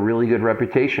can have a really good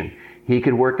reputation. He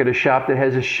could work at a shop that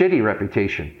has a shitty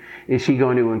reputation. Is he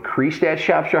going to increase that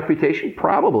shop's reputation?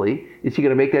 Probably. Is he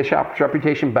going to make that shop's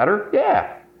reputation better?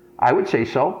 Yeah, I would say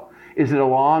so. Is it a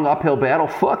long uphill battle?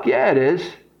 Fuck yeah, it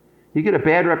is. You get a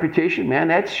bad reputation, man,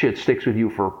 that shit sticks with you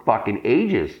for fucking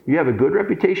ages. You have a good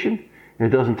reputation,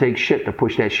 and it doesn't take shit to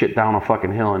push that shit down a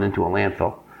fucking hill and into a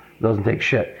landfill. It doesn't take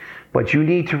shit. But you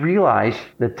need to realize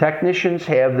that technicians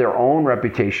have their own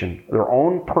reputation, their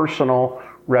own personal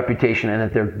reputation, and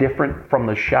that they're different from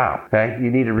the shop. Okay,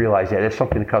 you need to realize that. It's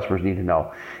something the customers need to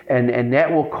know, and that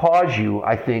will cause you,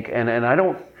 I think,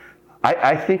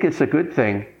 I think it's a good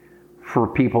thing for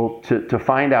people to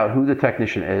find out who the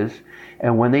technician is,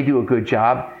 and when they do a good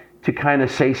job, to kind of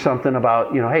say something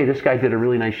about, hey, this guy did a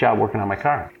really nice job working on my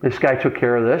car. This guy took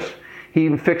care of this. He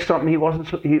even fixed something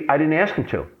I didn't ask him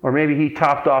to. Or maybe he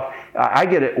topped off. I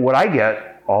get it. What I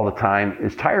get all the time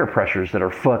is tire pressures that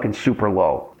are fucking super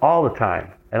low. All the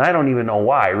time. And I don't even know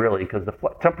why, really, because the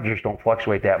temperatures don't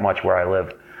fluctuate that much where I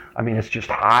live. I mean, it's just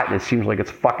hot, and it seems like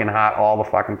it's fucking hot all the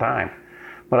fucking time.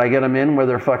 But I get them in where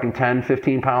they're fucking 10,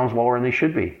 15 pounds lower than they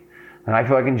should be. And I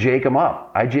fucking jake them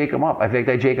up. I jake them up. I think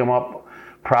I jake them up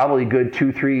probably good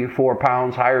 2, 3, 4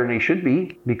 pounds higher than they should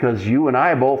be, because you and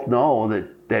I both know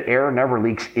that air never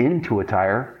leaks into a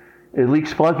tire. It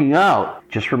leaks fucking out.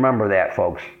 Just remember that,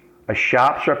 folks. A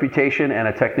shop's reputation and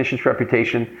a technician's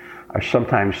reputation are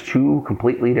sometimes two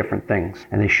completely different things.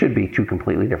 And they should be two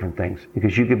completely different things.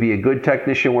 Because you could be a good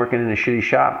technician working in a shitty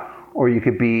shop, or you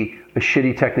could be a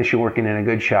shitty technician working in a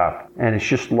good shop. And it's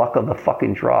just luck of the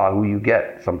fucking draw who you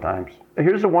get sometimes.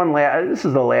 Here's this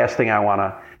is the last thing I want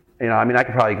to, I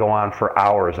could probably go on for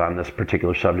hours on this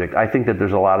particular subject. I think that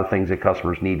there's a lot of things that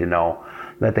customers need to know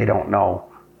that they don't know.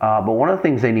 But one of the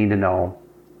things they need to know,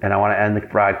 and I want to end the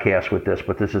broadcast with this,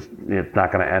 but it's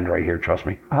not going to end right here, trust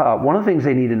me. One of the things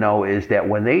they need to know is that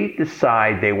when they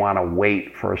decide they want to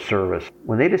wait for a service,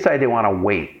 when they decide they want to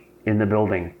wait in the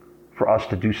building for us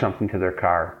to do something to their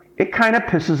car, it kind of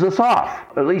pisses us off.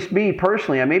 At least me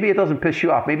personally, and maybe it doesn't piss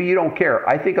you off. Maybe you don't care.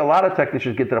 I think a lot of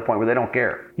technicians get to the point where they don't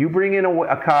care. You bring in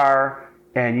a car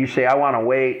and you say, I want to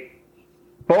wait.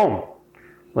 Boom.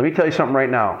 Let me tell you something right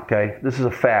now, okay? This is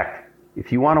a fact.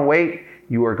 If you want to wait,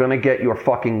 you are going to get your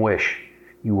fucking wish.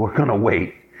 You are going to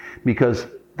wait. Because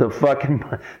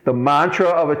the mantra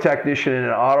of a technician in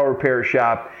an auto repair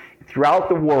shop throughout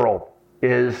the world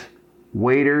is,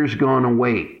 waiter's going to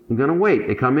wait. They're going to wait.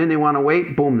 They come in, they want to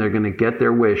wait, boom, they're going to get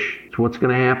their wish. So what's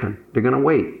going to happen? They're going to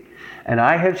wait. And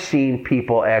I have seen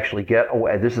people actually get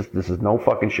away. This is no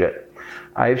fucking shit.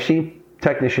 I have seen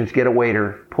technicians get a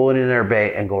waiter, pull it in their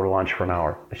bay, and go to lunch for an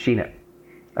hour. I've seen it.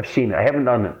 I haven't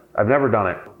done it. I've never done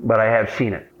it, but I have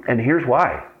seen it. And here's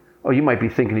why. Oh, you might be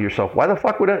thinking to yourself, why the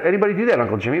fuck would anybody do that,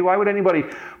 Uncle Jimmy? Why would anybody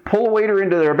pull a waiter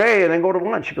into their bay and then go to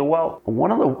lunch? You go, well,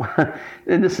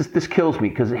 and this kills me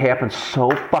because it happens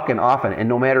so fucking often. And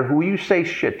no matter who you say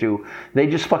shit to, they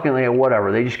just fucking like,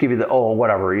 whatever. They just give you the,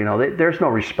 whatever. There's no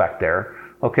respect there.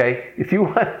 Okay? This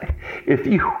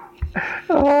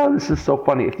is so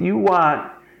funny. If you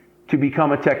want to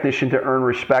become a technician to earn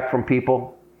respect from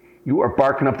people, you are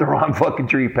barking up the wrong fucking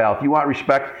tree, pal. If you want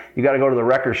respect, you got to go to the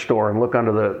record store and look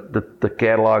under the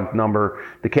catalog number,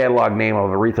 the catalog name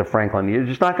of Aretha Franklin. You're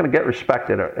just not going to get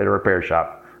respect at a repair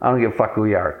shop. I don't give a fuck who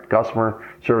you are. Customer,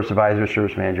 service advisor,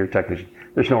 service manager, technician.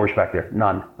 There's no respect there.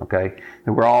 None, okay?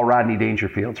 And we're all Rodney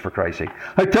Dangerfields, for Christ's sake.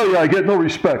 I tell you, I get no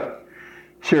respect.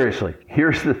 Seriously,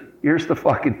 here's the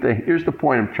fucking thing. Here's the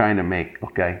point I'm trying to make,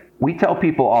 okay? We tell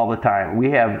people all the time,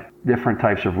 we have different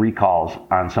types of recalls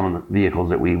on some of the vehicles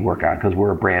that we work on because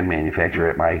we're a brand manufacturer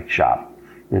at my shop.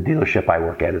 The dealership I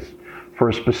work at is for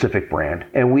a specific brand.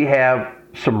 And we have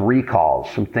some recalls,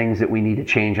 some things that we need to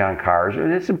change on cars.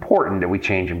 And it's important that we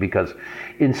change them because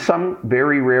in some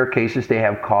very rare cases, they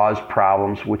have caused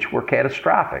problems which were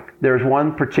catastrophic. There's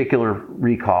one particular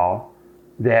recall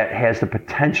that has the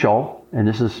potential, and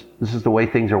this is the way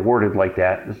things are worded like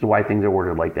that. This is why things are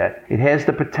worded like that. It has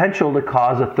the potential to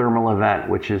cause a thermal event,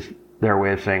 which is their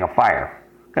way of saying a fire.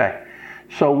 Okay.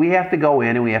 So we have to go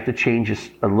in and we have to change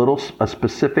a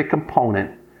specific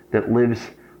component that lives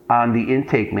on the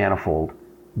intake manifold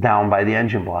down by the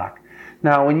engine block.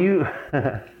 Now, when you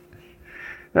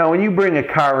bring a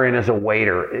car in as a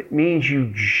waiter, it means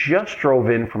you just drove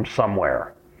in from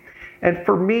somewhere. And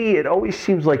for me, it always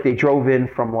seems like they drove in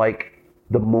from like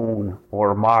the moon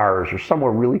or Mars or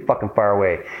somewhere really fucking far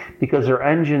away because their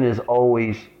engine is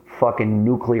always fucking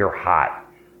nuclear hot.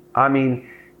 I mean,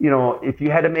 you know, if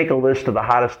you had to make a list of the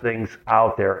hottest things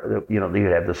out there, you know,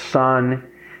 you'd have the sun,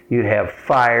 you'd have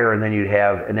fire, and then you'd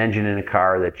have an engine in a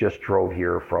car that just drove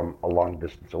here from a long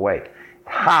distance away.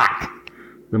 Hot.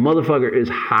 The motherfucker is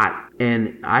hot.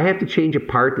 And I have to change a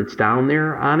part that's down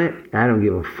there on it. I don't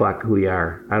give a fuck who you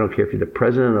are. I don't care if you're the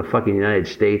president of the fucking United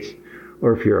States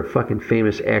or if you're a fucking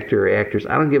famous actor or actress.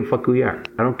 I don't give a fuck who you are.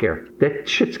 I don't care. That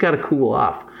shit's got to cool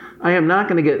off. I am not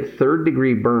going to get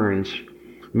third-degree burns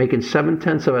making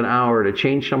 0.7 of an hour to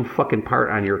change some fucking part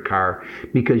on your car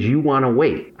because you want to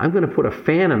wait. I'm going to put a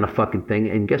fan on the fucking thing,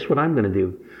 and guess what I'm going to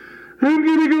do? I'm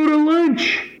going to go to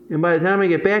lunch. And by the time I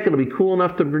get back, it'll be cool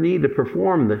enough to need to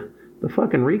perform the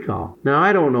fucking recall. Now,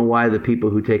 I don't know why the people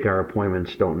who take our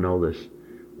appointments don't know this.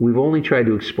 We've only tried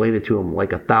to explain it to them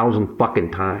like 1,000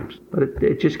 fucking times. But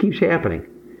it just keeps happening.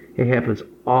 It happens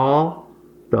all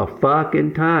the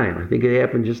fucking time. I think it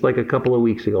happened just like a couple of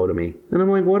weeks ago to me. And I'm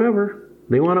like, whatever.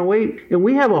 They want to wait. And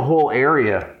we have a whole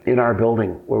area in our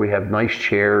building where we have nice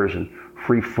chairs and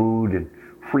free food and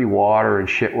free water and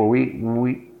shit where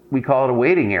we call it a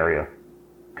waiting area,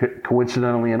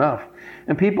 coincidentally enough.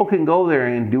 And people can go there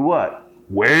and do what?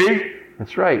 Wait?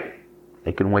 That's right.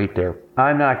 They can wait there.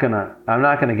 I'm not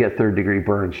gonna get third-degree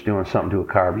burns doing something to a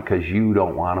car because you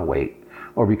don't want to wait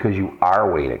or because you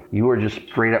are waiting. You are just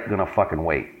straight up gonna fucking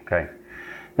wait. Okay.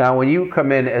 Now, when you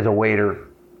come in as a waiter,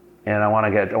 and I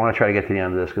want to try to get to the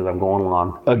end of this because I'm going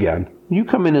along again. You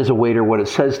come in as a waiter, what it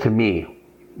says to me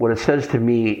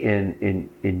in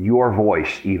your voice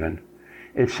even,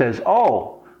 it says,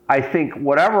 oh, I think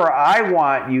whatever I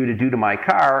want you to do to my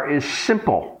car is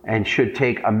simple and should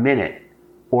take a minute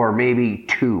or maybe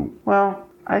 2. Well,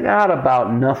 I got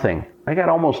about nothing. I got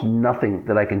almost nothing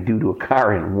that I can do to a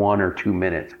car in 1 or 2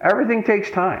 minutes. Everything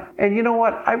takes time. And you know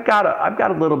what? I've got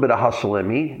a little bit of hustle in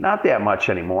me. Not that much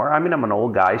anymore. I mean, I'm an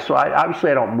old guy, so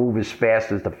I don't move as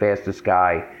fast as the fastest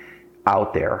guy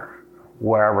out there,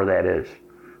 wherever that is.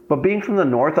 But being from the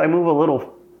north, I move a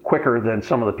little quicker than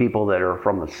some of the people that are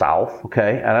from the south,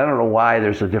 okay? And I don't know why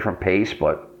there's a different pace,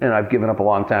 and I've given up a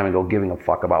long time ago giving a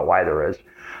fuck about why there is.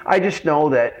 I just know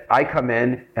that I come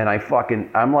in and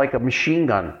I'm like a machine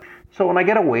gun. So when I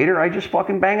get a waiter, I just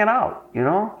fucking bang it out, you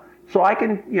know? So I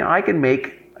can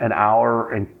make an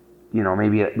hour and, you know,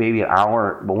 maybe an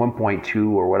hour,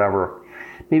 1.2 or whatever.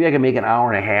 Maybe I can make an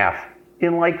hour and a half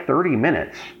in like 30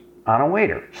 minutes on a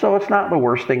waiter. So it's not the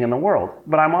worst thing in the world.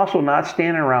 But I'm also not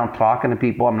standing around talking to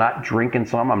people. I'm not drinking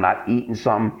something. I'm not eating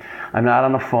something. I'm not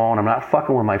on the phone. I'm not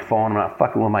fucking with my phone. I'm not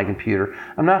fucking with my computer.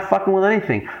 I'm not fucking with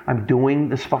anything. I'm doing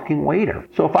this fucking waiter.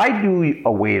 So if I do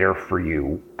a waiter for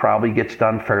you, probably gets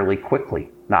done fairly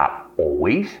quickly. Not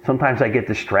always. Sometimes I get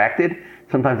distracted.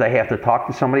 Sometimes I have to talk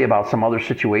to somebody about some other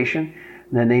situation.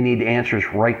 Then they need answers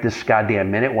right this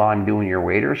goddamn minute while I'm doing your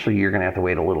waiter, so you're going to have to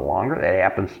wait a little longer. That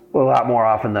happens a lot more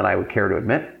often than I would care to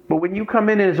admit. But when you come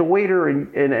in as a waiter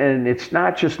and it's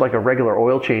not just like a regular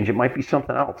oil change, it might be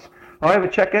something else. Oh, I have a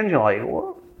check engine light.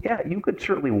 Well, yeah, you could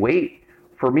certainly wait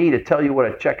for me to tell you what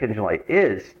a check engine light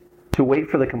is. To wait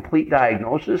for the complete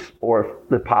diagnosis or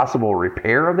the possible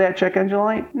repair of that check engine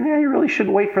light, yeah, you really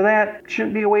shouldn't wait for that.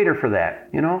 Shouldn't be a waiter for that,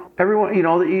 you know?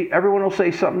 Everyone will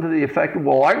say something to the effect of,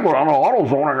 well, I go on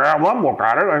AutoZone and have them look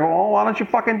at it. I go, well, why don't you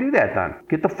fucking do that then?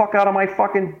 Get the fuck out of my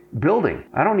fucking building.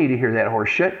 I don't need to hear that horse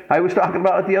shit. I was talking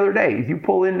about it the other day. If you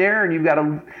pull in there and you've got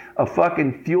a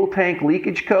fucking fuel tank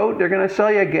leakage code, they're going to sell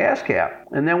you a gas cap.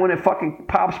 And then when it fucking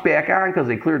pops back on because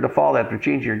they cleared the fault after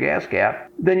changing your gas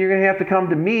cap, then you're going to have to come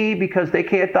to me because they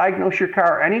can't diagnose your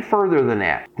car any further than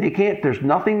that. They can't. There's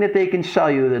nothing that they can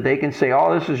sell you that they can say,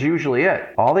 oh, this is usually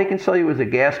it. All they can sell you is a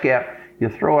gas cap. You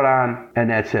throw it on, and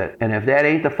that's it. And if that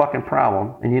ain't the fucking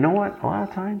problem, and you know what? A lot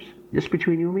of times, just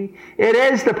between you and me, it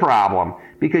is the problem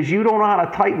because you don't know how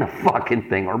to tighten a fucking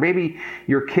thing. Or maybe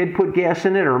your kid put gas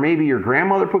in it, or maybe your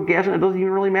grandmother put gas in it. It doesn't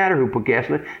even really matter who put gas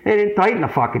in it. They didn't tighten the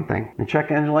fucking thing. The check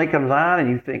engine light comes on, and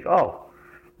you think, oh,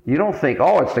 You don't think,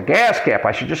 oh, it's the gas cap,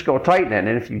 I should just go tighten it.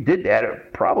 And if you did that,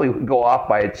 it probably would go off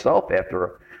by itself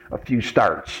after a few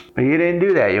starts. But you didn't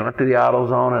do that. You went to the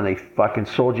AutoZone and they fucking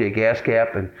sold you a gas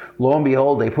cap, and lo and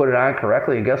behold, they put it on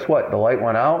correctly, and guess what? The light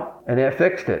went out and that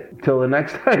fixed it. Until the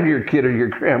next time your kid or your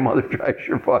grandmother drives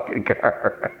your fucking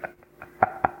car.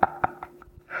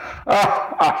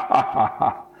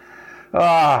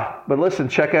 But listen,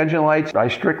 check engine lights. I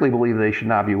strictly believe they should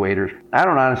not be waiters. I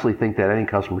don't honestly think that any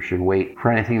customer should wait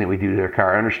for anything that we do to their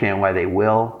car. I understand why they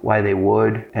will, why they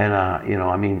would, and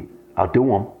I'll do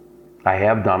them. I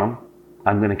have done them.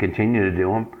 I'm going to continue to do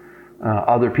them.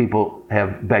 Other people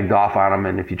have begged off on them,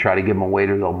 and if you try to give them a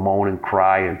waiter, they'll moan and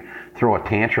cry and throw a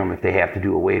tantrum if they have to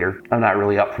do a waiter. I'm not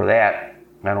really up for that.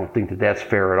 I don't think that that's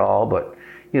fair at all, but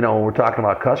when we're talking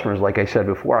about customers, like I said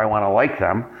before, I want to like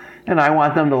them, and I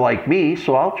want them to like me,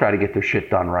 so I'll try to get their shit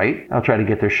done right. I'll try to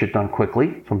get their shit done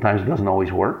quickly. Sometimes it doesn't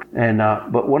always work.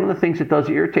 But one of the things that does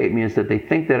irritate me is that they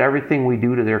think that everything we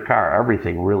do to their car,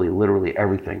 everything, really, literally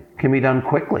everything, can be done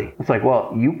quickly. It's like,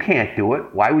 well, you can't do it.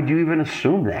 Why would you even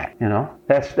assume that?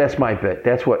 That's my bit.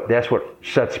 That's what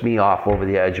sets me off over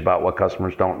the edge about what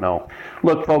customers don't know.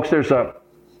 Look, folks, there's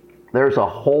a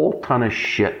whole ton of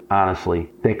shit, honestly,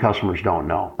 that customers don't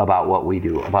know about what we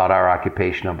do, about our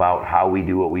occupation, about how we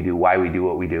do what we do, why we do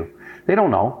what we do. They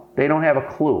don't know. They don't have a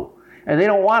clue. And they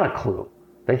don't want a clue.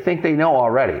 They think they know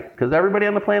already. Because everybody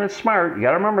on the planet's smart. You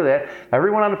got to remember that.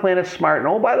 Everyone on the planet's smart. And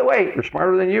oh, by the way, they're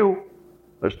smarter than you.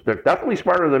 They're definitely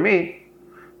smarter than me.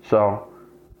 So,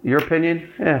 your opinion?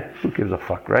 Who gives a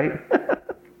fuck, right?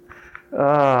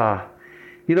 I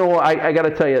got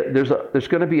to tell you, there's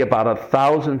going to be about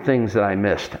 1,000 things that I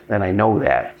missed, and I know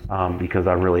that because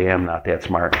I really am not that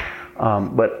smart.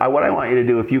 But what I want you to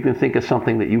do, if you can think of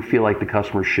something that you feel like the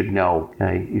customer should know,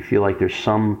 you feel like there's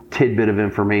some tidbit of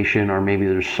information, or maybe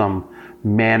there's some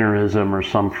mannerism or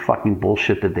some fucking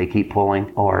bullshit that they keep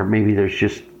pulling, or maybe there's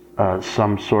just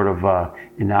some sort of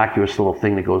innocuous little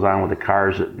thing that goes on with the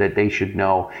cars that they should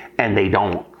know, and they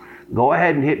don't. Go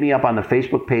ahead and hit me up on the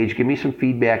Facebook page. Give me some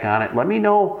feedback on it. Let me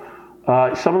know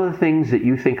some of the things that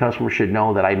you think customers should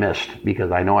know that I missed, because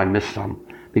I know I missed some,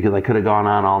 because I could have gone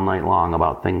on all night long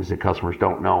about things that customers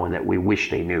don't know and that we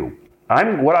wish they knew.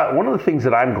 One of the things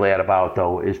that I'm glad about,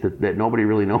 though, is that nobody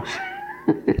really knows.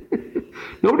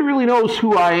 Nobody really knows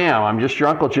who I am. I'm just your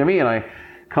Uncle Jimmy, and I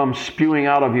come spewing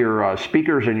out of your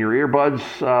speakers and your earbuds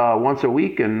once a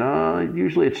week, and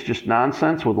usually it's just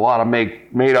nonsense with a lot of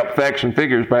made up facts and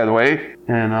figures, by the way.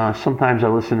 And sometimes I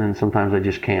listen and sometimes I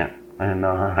just can't. And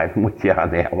I'm with you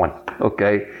on that one.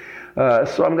 Okay.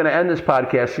 So I'm going to end this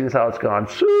podcast, seeing as how it's gone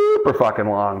super fucking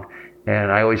long.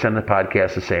 And I always end the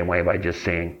podcast the same way, by just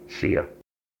saying, see ya.